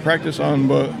that she could practice on,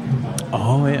 but.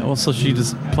 Oh, yeah. Well, so she's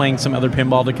just playing some other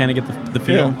pinball to kind of get the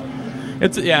feel.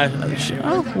 Yeah.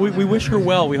 We wish her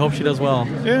well. We hope she does well.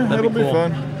 Yeah, that'll be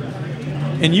fun.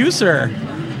 And you, sir?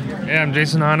 Yeah, I'm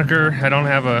Jason Honecker. I don't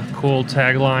have a cool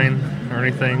tagline or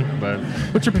anything, but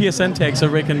what's your PSN tag so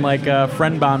everybody can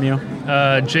friend bomb you?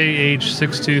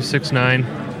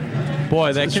 JH6269.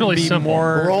 Boy, that it's can really be simple.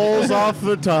 more rolls off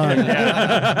the tongue.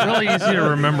 Yeah, really easy to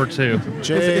remember too.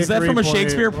 Is that from a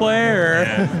Shakespeare play or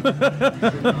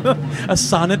a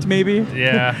sonnet maybe?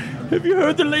 Yeah. Have you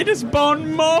heard the latest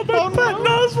Bon Mot by Pat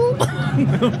Oswalt?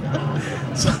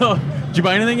 So, did you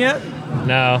buy anything yet?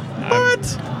 No.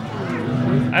 What?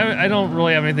 I don't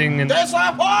really have anything.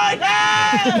 Disappointed!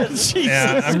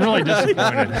 Yeah, I'm really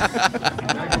disappointed.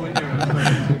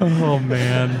 Oh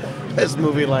man, best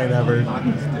movie line ever.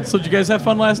 So did you guys have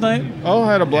fun last night? Oh,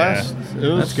 I had a blast. Yeah.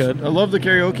 It was That's good. I love the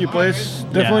karaoke place.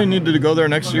 Definitely needed to go there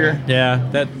next year. Yeah,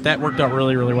 that worked out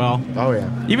really, really well. Oh yeah.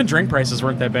 Even drink prices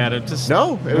weren't that bad. It just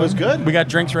it was good. We got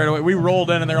drinks right away. We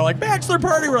rolled in and they were like, bachelor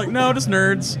party. We're like, no, just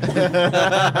nerds. We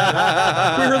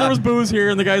heard there was booze here,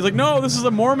 and the guy's like, no, this is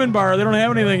a Mormon bar. They don't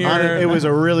have anything here. It was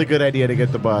a really good idea to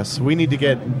get the bus. We need to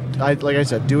get, like I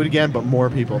said, do it again, but more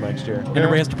people next year. And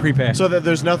everybody has to prepay. So that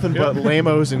there's nothing but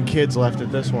lamos and kids left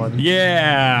at this one.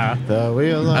 Yeah.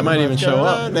 I might even show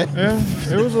up. Yeah,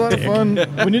 it was a lot of fun.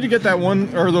 We need to get that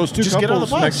one or those two Just get on the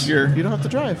couples bus. next year. You don't have to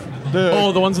drive.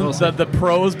 The ones in the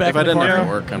pros back If I in the didn't corner. have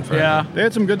to work on Friday. Yeah. They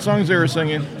had some good songs they were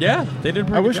singing. Yeah, they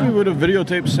did. I wish we would have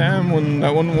videotaped Sam when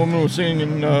that one woman was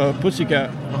singing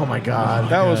Pussycat. Oh my God,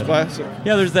 that was classic.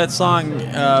 Yeah, there's that song,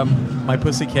 My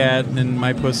Pussycat and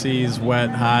My Pussy's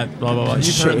Wet, Hot, blah, blah, blah.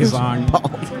 You've heard the song.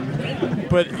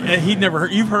 But he'd never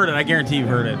heard. You've heard it. I guarantee you've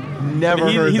heard it.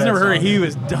 Never heard He's that never heard it. song. He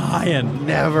was dying.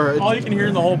 Never. All you can hear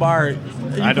in the whole bar. You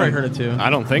probably heard it too. I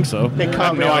don't think so. It I caught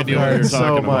have me no off idea what you're guard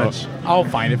talking so much. about. I'll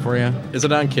find it for you. Is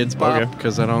it on Kids Bop?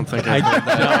 Because I don't think I doubt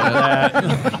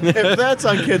that. If that's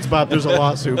on Kids Bop, there's a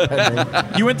lawsuit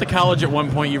pending. You went to college at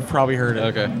one point. You've probably heard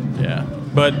it. Okay. Yeah.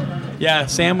 But yeah,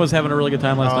 Sam was having a really good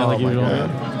time last night, like my usual. God.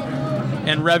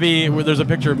 And Revy, there's a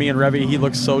picture of me and Revy. He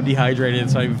looks so dehydrated.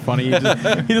 It's not even funny.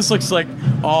 He just looks like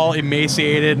all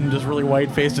emaciated and just really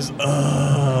white faced. Just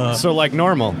So like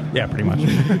normal. Yeah, pretty much.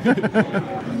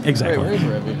 Exactly. Wait, where's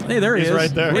Revy? Hey, there he He's is.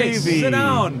 right there. Hey, Revy. sit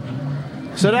down.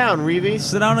 Sit down, Reevy.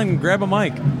 Sit down and grab a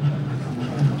mic.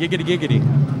 Giggity giggity.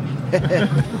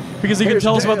 Because you can Here's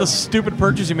tell us about Dale. the stupid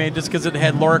purchase you made just because it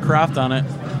had Laura Croft on it.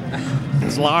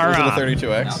 It's Laura. Is it a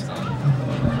 32X?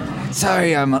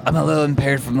 Sorry, I'm a little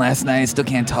impaired from last night. I still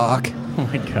can't talk. Oh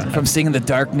my god. From singing the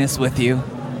darkness with you.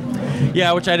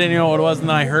 Yeah, which I didn't know what it was, and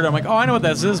then I heard it. I'm like, oh, I know what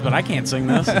this is, but I can't sing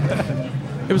this.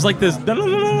 It was like this. It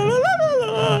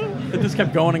just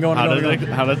kept going and going and going.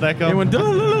 How did that go? It went.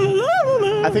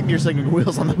 I think you're singing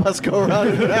Wheels on the Bus Go Round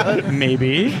and Round.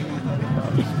 Maybe.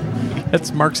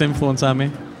 That's Mark's influence on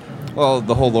me. Well,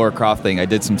 the whole Laura Croft thing, I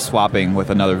did some swapping with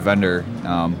another vendor.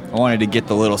 I wanted to get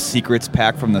the little secrets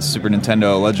pack from the Super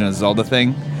Nintendo Legend of Zelda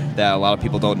thing that a lot of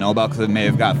people don't know about because it may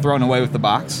have got thrown away with the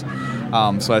box.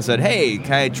 So I said, hey,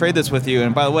 can I trade this with you?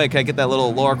 And by the way, can I get that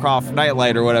little Laura Croft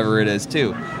nightlight or whatever it is,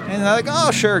 too? And they're like,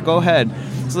 oh, sure, go ahead.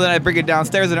 So then I bring it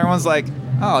downstairs, and everyone's like,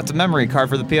 oh, it's a memory card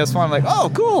for the PS1. I'm like,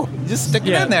 oh, cool. Just stick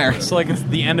it in there. So like it's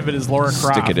the end of it is Laura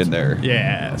Croft. Stick it in there.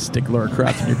 Yeah, stick Laura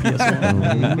Croft in your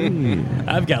PS1.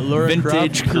 I've got Laura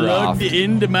Vintage Croft plugged Croft.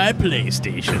 into my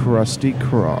PlayStation. Krusty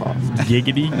Croft.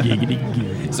 Giggity, giggity,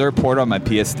 giggity. Is there a port on my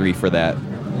PS3 for that?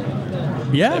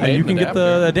 Yeah, you can get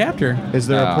the adapter. Is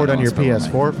there a port no, on your it's not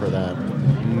PS4 for that?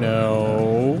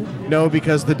 No. No,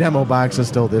 because the demo box is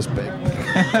still this big.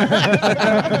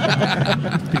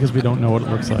 Because we don't know what it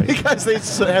looks like. Because they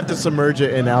have to submerge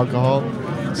it in alcohol.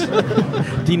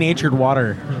 Denatured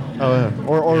water. Oh, yeah.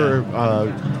 Or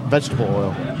vegetable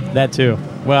oil. That too.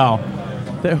 Well,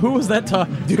 who was that?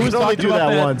 You can only do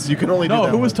that once. You can only do no,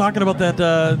 that who was once. talking about that?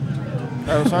 That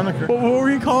was Honecker. What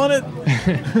were you calling it?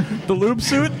 The lube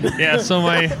suit? Yeah, so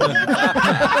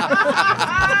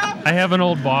I have an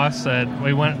old boss that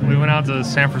we went out to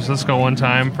San Francisco one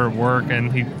time for work,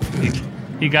 and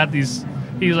he got these.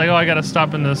 He was like, oh, I got to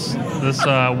stop in this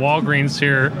Walgreens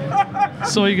here.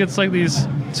 So he gets like these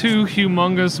 2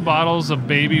 humongous bottles of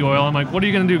baby oil. I'm like, what are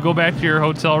you gonna do? Go back to your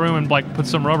hotel room and like put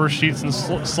some rubber sheets and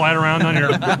slide around on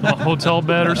your hotel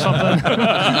bed or something?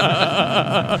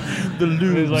 The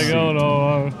lube. He's like, oh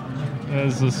no.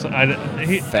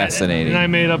 Fascinating. And I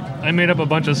made up a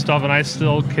bunch of stuff, and I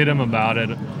still kid him about it.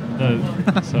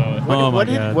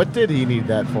 What did he need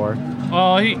that for?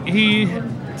 Oh, he's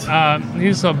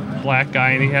a black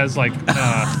guy, and he has like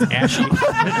ashy.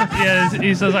 Yeah,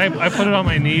 he says I put it on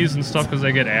my knees and stuff because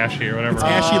they get ashy or whatever. It's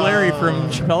Ashy Larry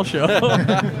from Chappelle Show.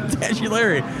 It's Ashy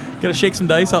Larry. Gotta shake some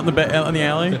dice out in the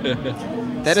alley.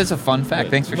 That is a fun fact.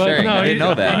 Thanks for But sharing. no, I didn't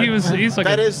know that. He's like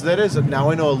that is. Now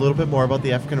I know a little bit more about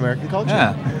the African American culture.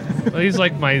 Yeah. He's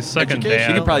like my second dad.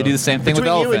 You could probably do the same thing with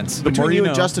elephants. Between you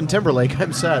and Justin Timberlake,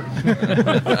 I'm set.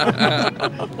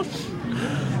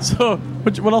 So,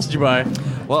 what else did you buy?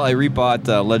 Well, I rebought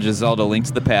Legend of Zelda: Link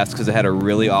to the Past because it had a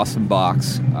really awesome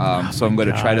box. So I'm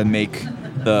going to try to make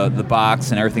the box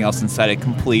and everything else inside it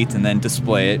complete, and then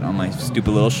display it on my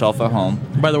stupid little shelf at home.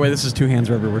 By the way, this is Two Hands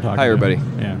River we're talking. Hi, everybody.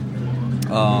 Yeah.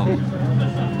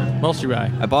 What else did you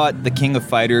buy? I bought the King of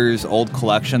Fighters old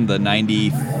collection, the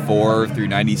 94 through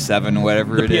 97,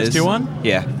 whatever The it is. PS2 one?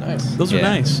 Yeah. Nice. Those are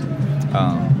nice.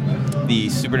 The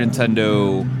Super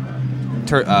Nintendo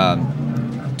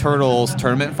Turtles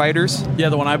Tournament Fighters. Yeah,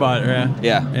 the one I bought. Yeah.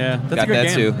 Yeah. That's got a good that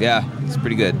game. too. Yeah, it's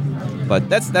pretty good. But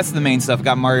that's the main stuff.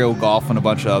 Got Mario Golf and a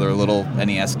bunch of other little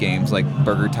NES games like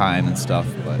Burger Time and stuff.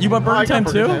 But You bought Burger Time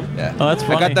too? Yeah. Oh, that's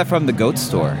funny. I got that from the Goat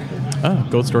Store. Oh,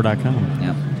 goatstore.com.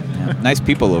 Yeah. Nice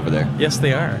people over there. Yes,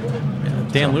 they are. Yeah.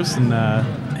 Dan Lucen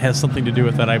has something to do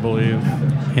with that, I believe.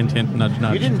 Hint, hint, nudge,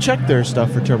 nudge. You didn't check their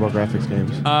stuff for TurboGrafx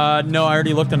games. No, I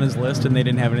already looked on his list, and they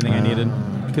didn't have anything I needed.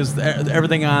 Because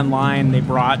everything online they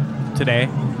brought today.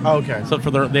 Oh, okay. So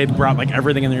they brought like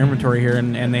everything in their inventory here,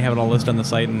 and they have it all listed on the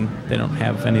site, and they don't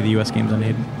have any of the U.S. games I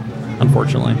need,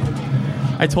 unfortunately.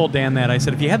 I told Dan that. I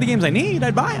said, if you had the games I need,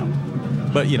 I'd buy them.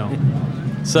 But,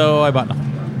 so I bought nothing.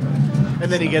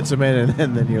 And then he gets them in,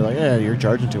 and then you're like, you're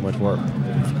charging too much for it.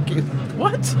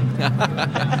 What?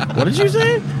 What did you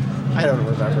say? I don't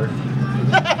remember.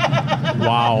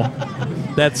 Wow.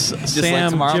 That's Just Sam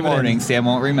like tomorrow Jividan. morning, Sam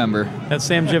won't remember. That's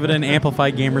Sam Jividan,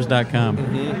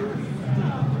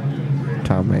 AmplifyGamers.com.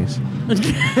 Tom Mace.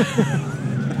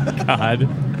 God.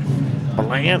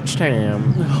 Blanched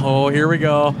ham. Oh, here we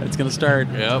go. It's going to start.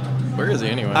 Yep. Where is he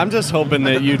anyway? I'm just hoping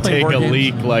that you Playing take board a games.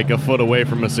 leak like a foot away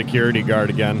from a security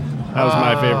guard again. That was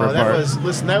my favorite part.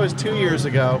 That was 2 years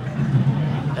ago,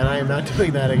 and I am not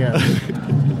doing that again.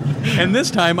 And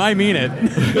this time, I mean it.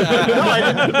 No,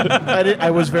 I didn't.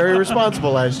 I was very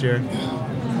responsible last year.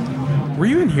 Were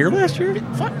you in here last year?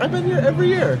 Fuck, I've been here every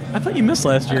year. I thought you missed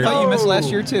last year. I thought you missed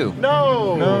last year too.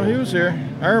 No, he was here.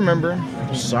 I remember.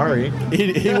 Sorry.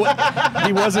 He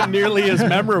wasn't nearly as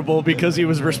memorable because he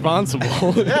was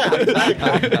responsible. Yeah,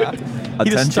 exactly.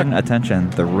 Attention.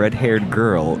 The red-haired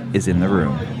girl is in the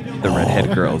room. The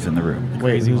redhead girl is in the room.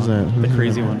 Wait, who's that? The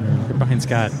crazy one. Right behind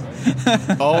Scott.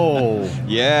 Oh.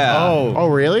 Yeah. Oh,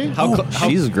 really?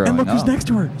 She's growing And look who's up. next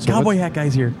to her. Cowboy hat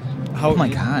guy's here. Oh my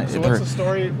God. So what's the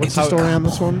story? What's the story on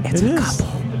this one? It is.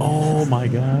 Oh my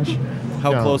gosh.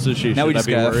 How close is she? Now we Should I just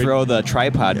be gotta worried? throw the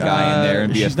tripod guy in there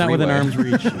and be She's a not within arm's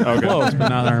three-way. reach. Close, but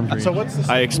not arm's reach. So what's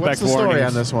the I expect what's the story warnings.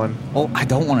 on this one? Oh, I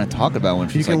don't want to talk about when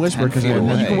she's can like whisper 10 'cause feet you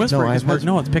away. You can whisper No, because I've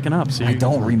no, it's picking up. So I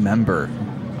don't remember.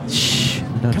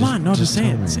 Come on, no, just say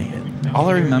tell it. me. Say it. All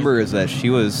I remember is that she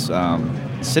was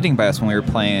sitting by us when we were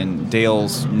playing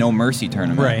Dale's No Mercy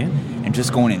tournament. Right. And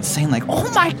just going insane, like, oh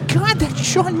my God, that's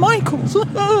Shawn Michaels.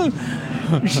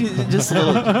 She's just a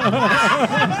little.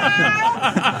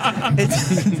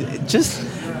 it's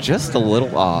just a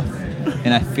little off.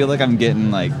 And I feel like I'm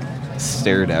getting, like,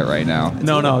 stared at right now.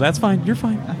 No, that's fine. You're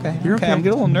fine. Okay. You're okay. I'm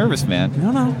getting a little nervous, man.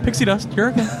 No, pixie dust.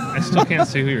 You're okay. I still can't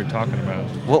see who you're talking about.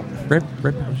 Well, Rip.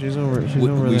 She's over. She's we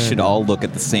over there. should all look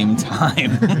at the same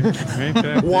time.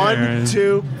 1,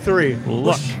 2, 3.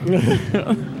 Look.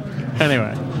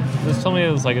 Anyway. Just tell me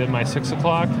it was like at my 6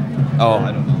 o'clock. Oh,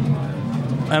 I don't know.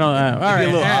 I don't know. All right.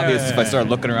 It'd be a little obvious if I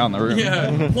started looking around the room.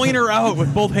 Yeah. Point her out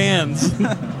with both hands.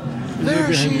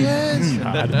 There she is.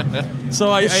 God.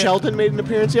 So Has Sheldon made an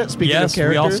appearance yet? Speaking of yes,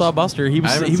 characters, we all saw Buster. He I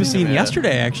haven't was seen seen him yet.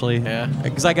 yesterday, actually. Yeah.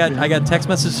 Because I got text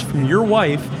messages from your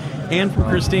wife and from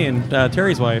Christine,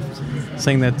 Terry's wife,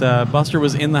 saying that Buster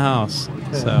was in the house.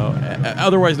 So,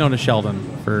 otherwise known as Sheldon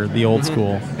for the old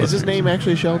school. Is his name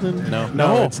actually Sheldon?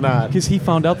 No, it's not. Because he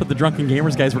found out that the Drunken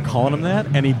Gamers guys were calling him that,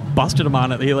 and he busted him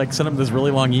on it. He sent him this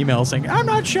really long email saying, "I'm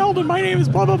not Sheldon. My name is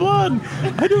blah blah blah. And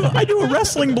I do a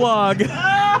wrestling blog."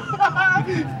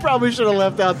 Probably should have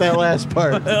left out that last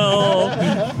part.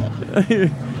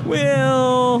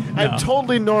 Well, I'm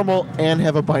totally normal and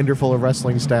have a binder full of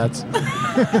wrestling stats.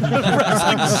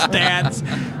 wrestling stats.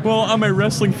 Well, on my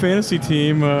wrestling fantasy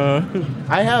team,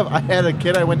 I had a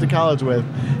kid I went to college with.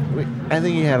 I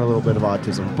think he had a little bit of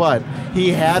autism, but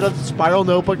he had a spiral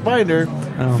notebook binder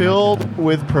filled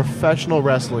with professional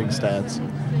wrestling stats.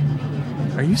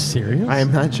 Are you serious? I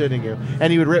am not shitting you.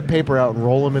 And he would rip paper out and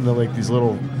roll them into like these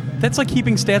little. That's like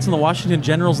keeping stats on the Washington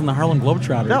Generals and the Harlem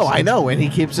Globetrotters. No, I know, and he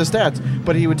keeps the stats.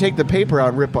 But he would take the paper out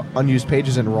and rip unused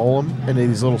pages and roll them into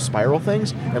these little spiral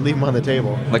things and leave them on the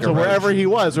table. Like so a wherever he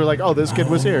was, they're like, "Oh, this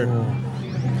kid was here."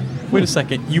 Wait a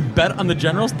second. You bet on the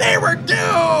Generals? They were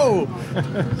due!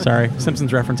 Sorry,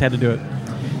 Simpsons reference. Had to do it.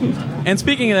 And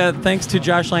speaking of that, thanks to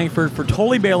Josh Langford for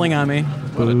totally bailing on me.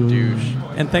 What a douche.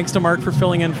 And thanks to Mark for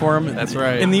filling in for him. That's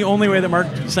right. In the only way that Mark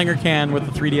Sanger can with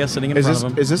the 3DS sitting in front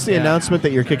of him. Is this the announcement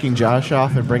that you're kicking Josh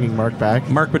off and bringing Mark back?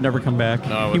 Mark would never come back.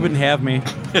 No, he wouldn't have me.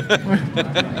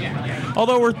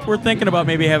 Although we're thinking about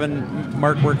maybe having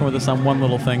Mark working with us on one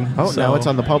little thing. Oh, so now it's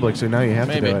on the public, so now you have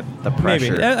to do it. The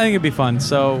pressure. Maybe. I think it'd be fun.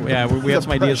 So yeah, we have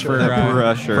some ideas for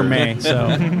May. So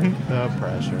the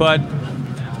pressure. But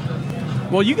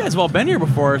well, you guys have all been here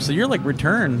before, so you're like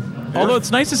return. Although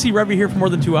it's nice to see Revy here for more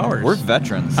than 2 hours. We're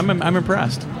veterans. I'm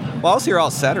impressed. Well, I was here all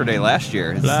Saturday last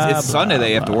year. It's Sunday that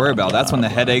you have to worry about. That's when the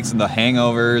headaches and the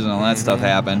hangovers and all that stuff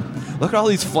happen. Look at all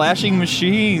these flashing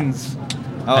machines.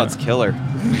 Oh, it's killer.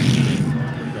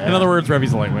 In other words,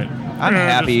 Revy's a lightweight. I'm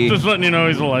happy. Just letting you know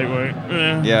he's a lightweight.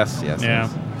 Yes. Yeah.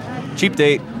 Cheap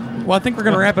date. Well, I think we're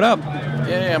going to wrap it up.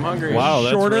 Yeah, I'm hungry. Wow,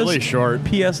 that's Shortest really short.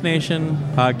 PS Nation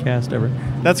podcast ever.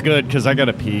 That's good because I got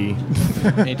to pee.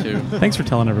 Me too. Thanks for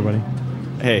telling everybody.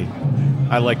 Hey,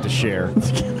 I like to share.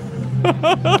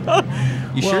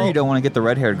 You sure you don't want to get the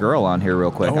red-haired girl on here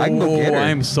real quick? I can go get her.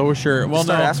 I'm so sure. Well,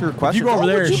 Start no. asking her questions. If you go over What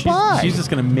there, would you buy? she's just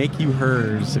going to make you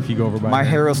hers if you go over by My her.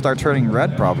 hair will start turning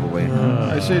red probably.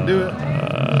 I say do it.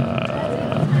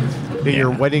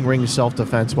 Your wedding ring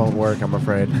self-defense won't work, I'm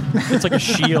afraid. It's like a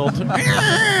shield.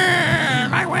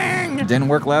 My wing! Didn't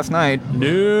work last night.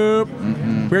 Nope.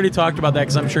 We already talked about that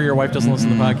because I'm sure your wife doesn't listen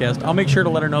to the podcast. I'll make sure to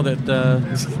let her know that.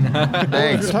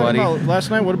 Thanks, buddy.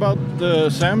 Last night, what about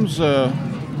Sam's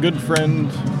good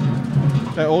friend,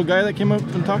 that old guy that came up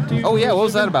and talked to you? Oh, yeah, what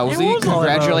was that about? Was he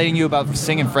congratulating you about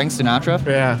singing Frank Sinatra?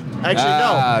 Yeah.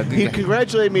 Actually, no. He good.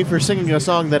 congratulated me for singing a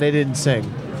song that I didn't sing.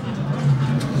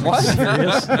 What?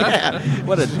 Yeah.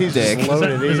 What a dick.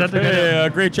 Is that the guy? Hey,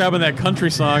 great job in that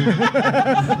country song. Who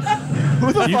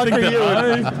the fuck are you?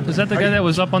 Is that the guy that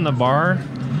was up on the bar?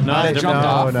 No,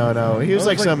 No. He was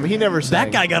like some. He never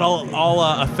sang. That guy got all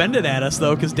offended at us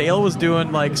though, because Dale was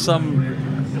doing like some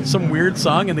weird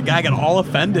song, and the guy got all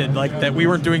offended, like that we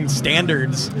weren't doing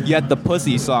standards. Yet the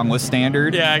pussy song was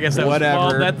standard. Yeah, I guess that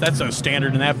Whatever. Was, that's no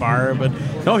standard in that bar. But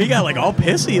no, he got like all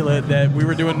pissy that we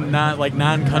were doing not like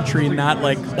non-country, not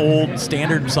like old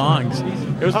standard songs.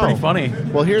 It was pretty funny.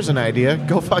 Well, here's an idea.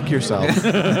 Go fuck yourself.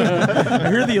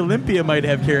 I hear the Olympia might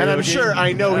have karaoke. And I'm sure,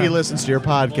 I know he listens to your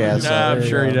podcast. So I'm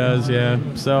sure he does, yeah.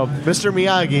 So Mr.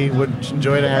 Miyagi would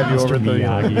enjoy to have you over the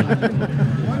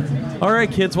All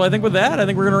right, kids. Well, I think with that,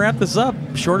 we're going to wrap this up.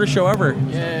 Shortest show ever.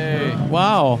 Yay.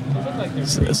 Wow.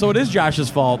 So it is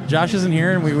Josh's fault. Josh isn't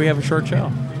here, and we have a short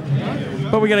show.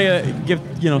 But we got to give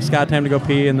Scott time to go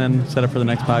pee and then set up for the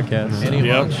next podcast.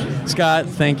 Yep. Scott,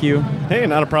 thank you. Hey,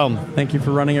 not a problem. Thank you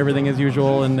for running everything as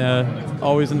usual, and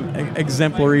always an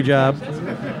exemplary job.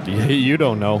 You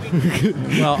don't know.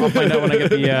 Well, I'll find out when I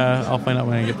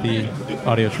get the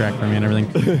audio track from you and everything.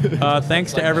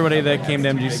 Thanks to everybody that came to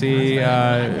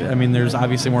MGC. There's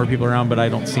obviously more people around, but I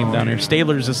don't see them down here.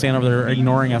 Stalers is standing over there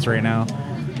ignoring us right now.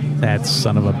 That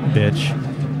son of a bitch.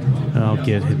 I'll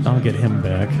get him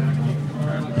back.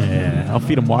 Yeah, I'll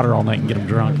feed him water all night and get him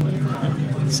drunk.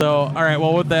 So, all right,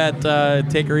 well, with that,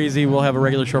 take her easy. We'll have a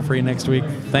regular show for you next week.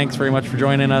 Thanks very much for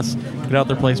joining us. Get out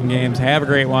there, play some games. Have a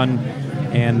great one.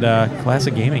 And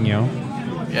classic gaming, yo.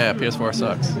 Yeah, PS4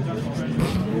 sucks.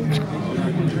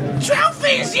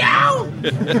 Trophies, yo!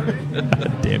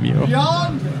 Damn you.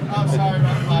 I'm sorry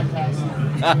about the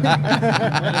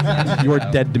podcast. You're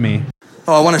dead to me.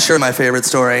 Oh, I want to share my favorite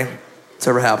story that's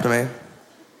ever happened to me.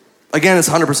 Again, it's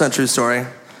a 100% true story.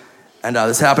 And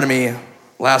this happened to me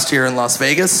last year in Las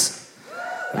Vegas.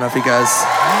 I don't know if you guys...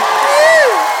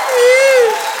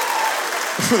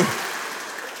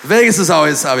 Vegas is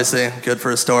always, obviously, good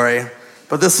for a story.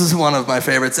 But this is one of my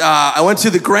favorites. I went to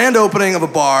the grand opening of a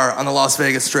bar on the Las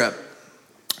Vegas Strip.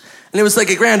 And it was like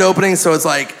a grand opening, so it's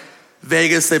like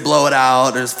Vegas, they blow it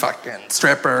out. There's fucking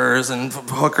strippers and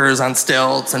hookers on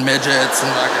stilts and midgets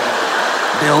and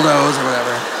fucking dildos or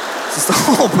whatever. It's just the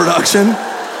whole production.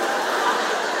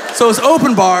 So it's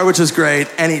open bar, which is great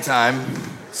anytime.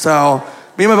 So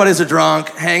me and my buddies are drunk,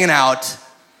 hanging out,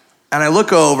 and I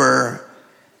look over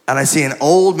and I see an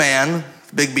old man,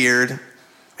 big beard,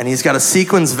 and he's got a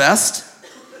sequins vest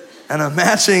and a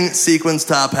matching sequins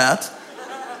top hat.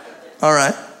 All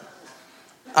right.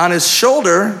 On his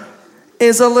shoulder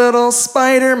is a little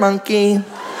spider monkey.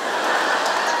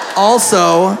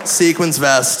 Also, sequins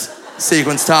vest,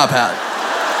 sequins top hat.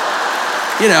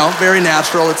 You know, very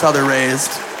natural. That's how they're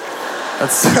raised.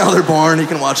 That's how they're born. You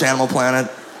can watch Animal Planet.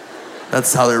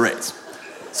 That's how they're raised.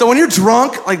 So when you're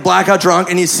drunk, like blackout drunk,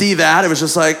 and you see that, it was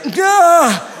just like,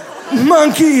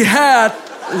 monkey hat.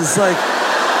 It's like,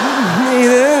 need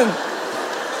it.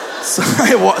 So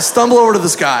I stumble over to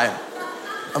this guy.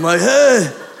 I'm like,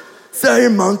 hey, is that your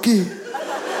monkey?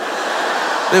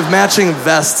 They have matching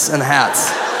vests and hats.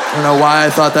 I don't know why I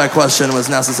thought that question was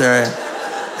necessary.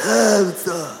 What's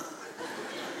up?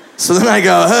 So then I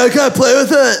go, hey, can I play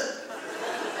with it?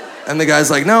 And the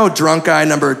guy's like, no, drunk guy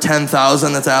number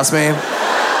 10,000 that's asked me.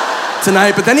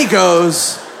 tonight. But then he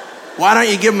goes, why don't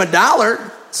you give him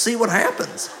 $1? See what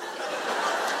happens.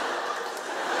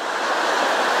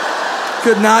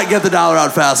 Could not get the $1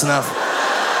 out fast enough.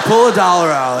 Pull a $1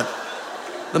 out.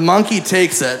 The monkey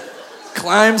takes it,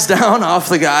 climbs down off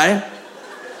the guy,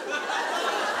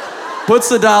 puts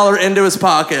the $1 into his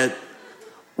pocket,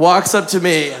 walks up to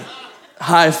me,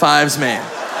 high fives me.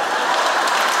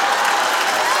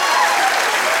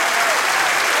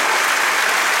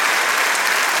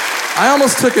 I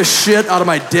almost took a shit out of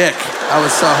my dick. I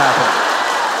was so happy.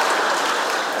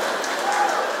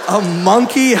 A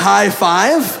monkey high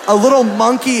five? A little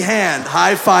monkey hand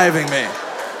high fiving me.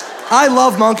 I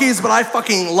love monkeys, but I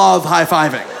fucking love high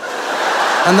fiving.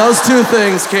 And those two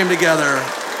things came together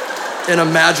in a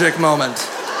magic moment.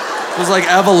 It was like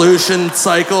evolution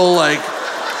cycle, like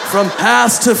from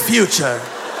past to future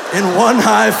in one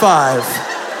high five.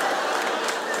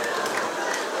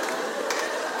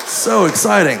 So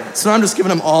exciting. So now I'm just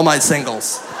giving him all my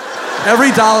singles.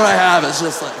 Every $1 I have is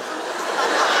just like.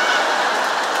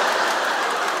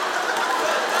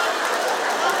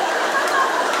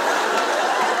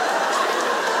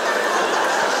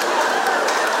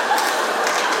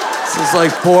 This is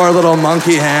like poor little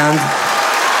monkey hand.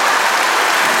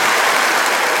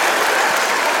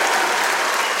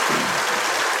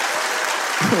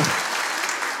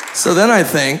 So then I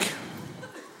think,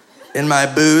 in my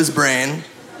booze brain,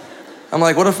 I'm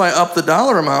like, what if I up the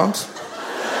 $1 amount?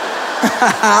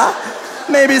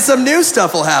 Maybe some new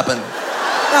stuff will happen.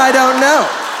 I don't know.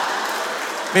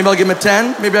 Maybe I'll give him a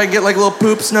 10. Maybe I can get like a little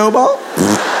poop snowball.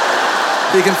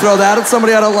 You can throw that at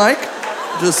somebody I don't like.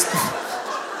 Just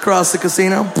across the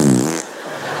casino.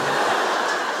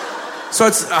 So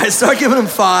I start giving him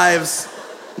 5s.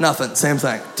 Nothing, same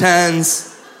thing.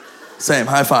 10s, same,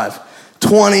 high five.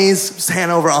 20s, just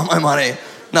hand over all my money.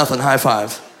 Nothing, high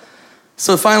five.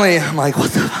 So finally, I'm like,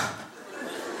 what the?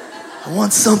 I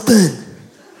want something.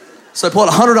 So I pull out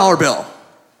a $100 bill,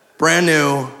 brand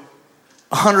new,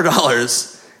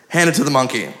 $100, hand it to the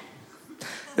monkey.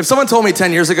 If someone told me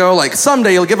 10 years ago, like,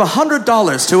 someday you'll give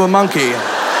 $100 to a monkey,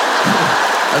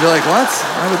 I'd be like, what?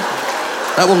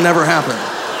 That will never happen.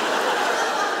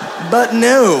 But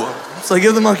no. So I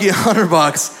give the monkey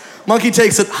 $100. Monkey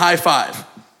takes it, high five.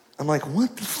 I'm like,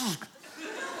 what the fuck?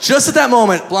 Just at that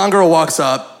moment, blonde girl walks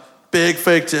up, big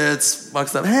fake tits,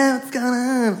 walks up, hey, what's going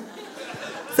on?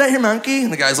 Is that your monkey?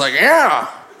 And the guy's like, yeah,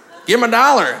 give him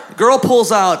 $1. Girl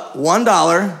pulls out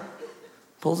 $1,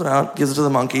 pulls it out, gives it to the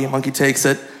monkey. Monkey takes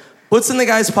it, puts it in the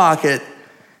guy's pocket,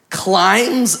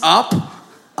 climbs up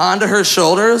onto her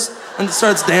shoulders, and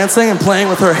starts dancing and playing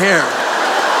with her hair.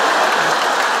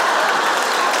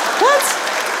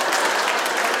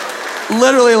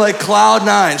 Literally like cloud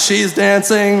 9. She's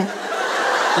dancing.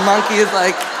 The monkey is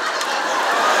like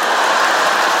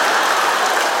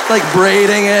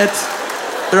braiding it.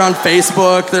 They're on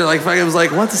Facebook. They're like, I was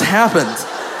like, what just happened?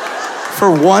 For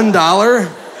 $1?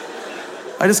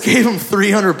 I just gave him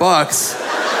 $300.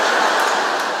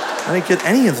 I didn't get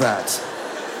any of that.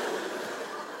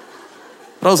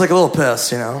 But I was like a little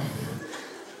pissed, you know?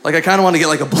 Like I kind of wanted to get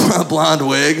like a blonde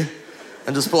wig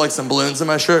and just put like some balloons in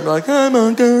my shirt and be like, hey,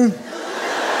 monkey.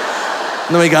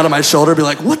 And then he got on my shoulder, be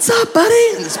like, what's up,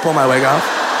 buddy? And just pull my wig off.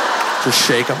 Just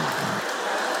shake him.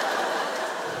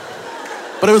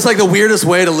 But it was like the weirdest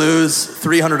way to lose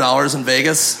 $300 in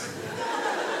Vegas.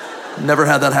 Never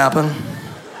had that happen.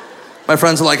 My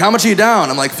friends are like, how much are you down?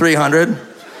 I'm like, 300.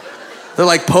 They're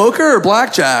like, poker or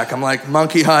blackjack? I'm like,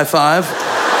 monkey high five.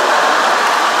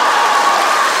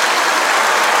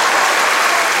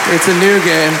 It's a new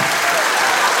game.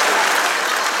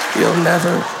 You'll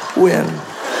never win.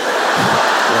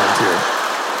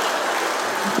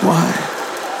 Why?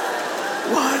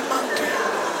 Why, monkey?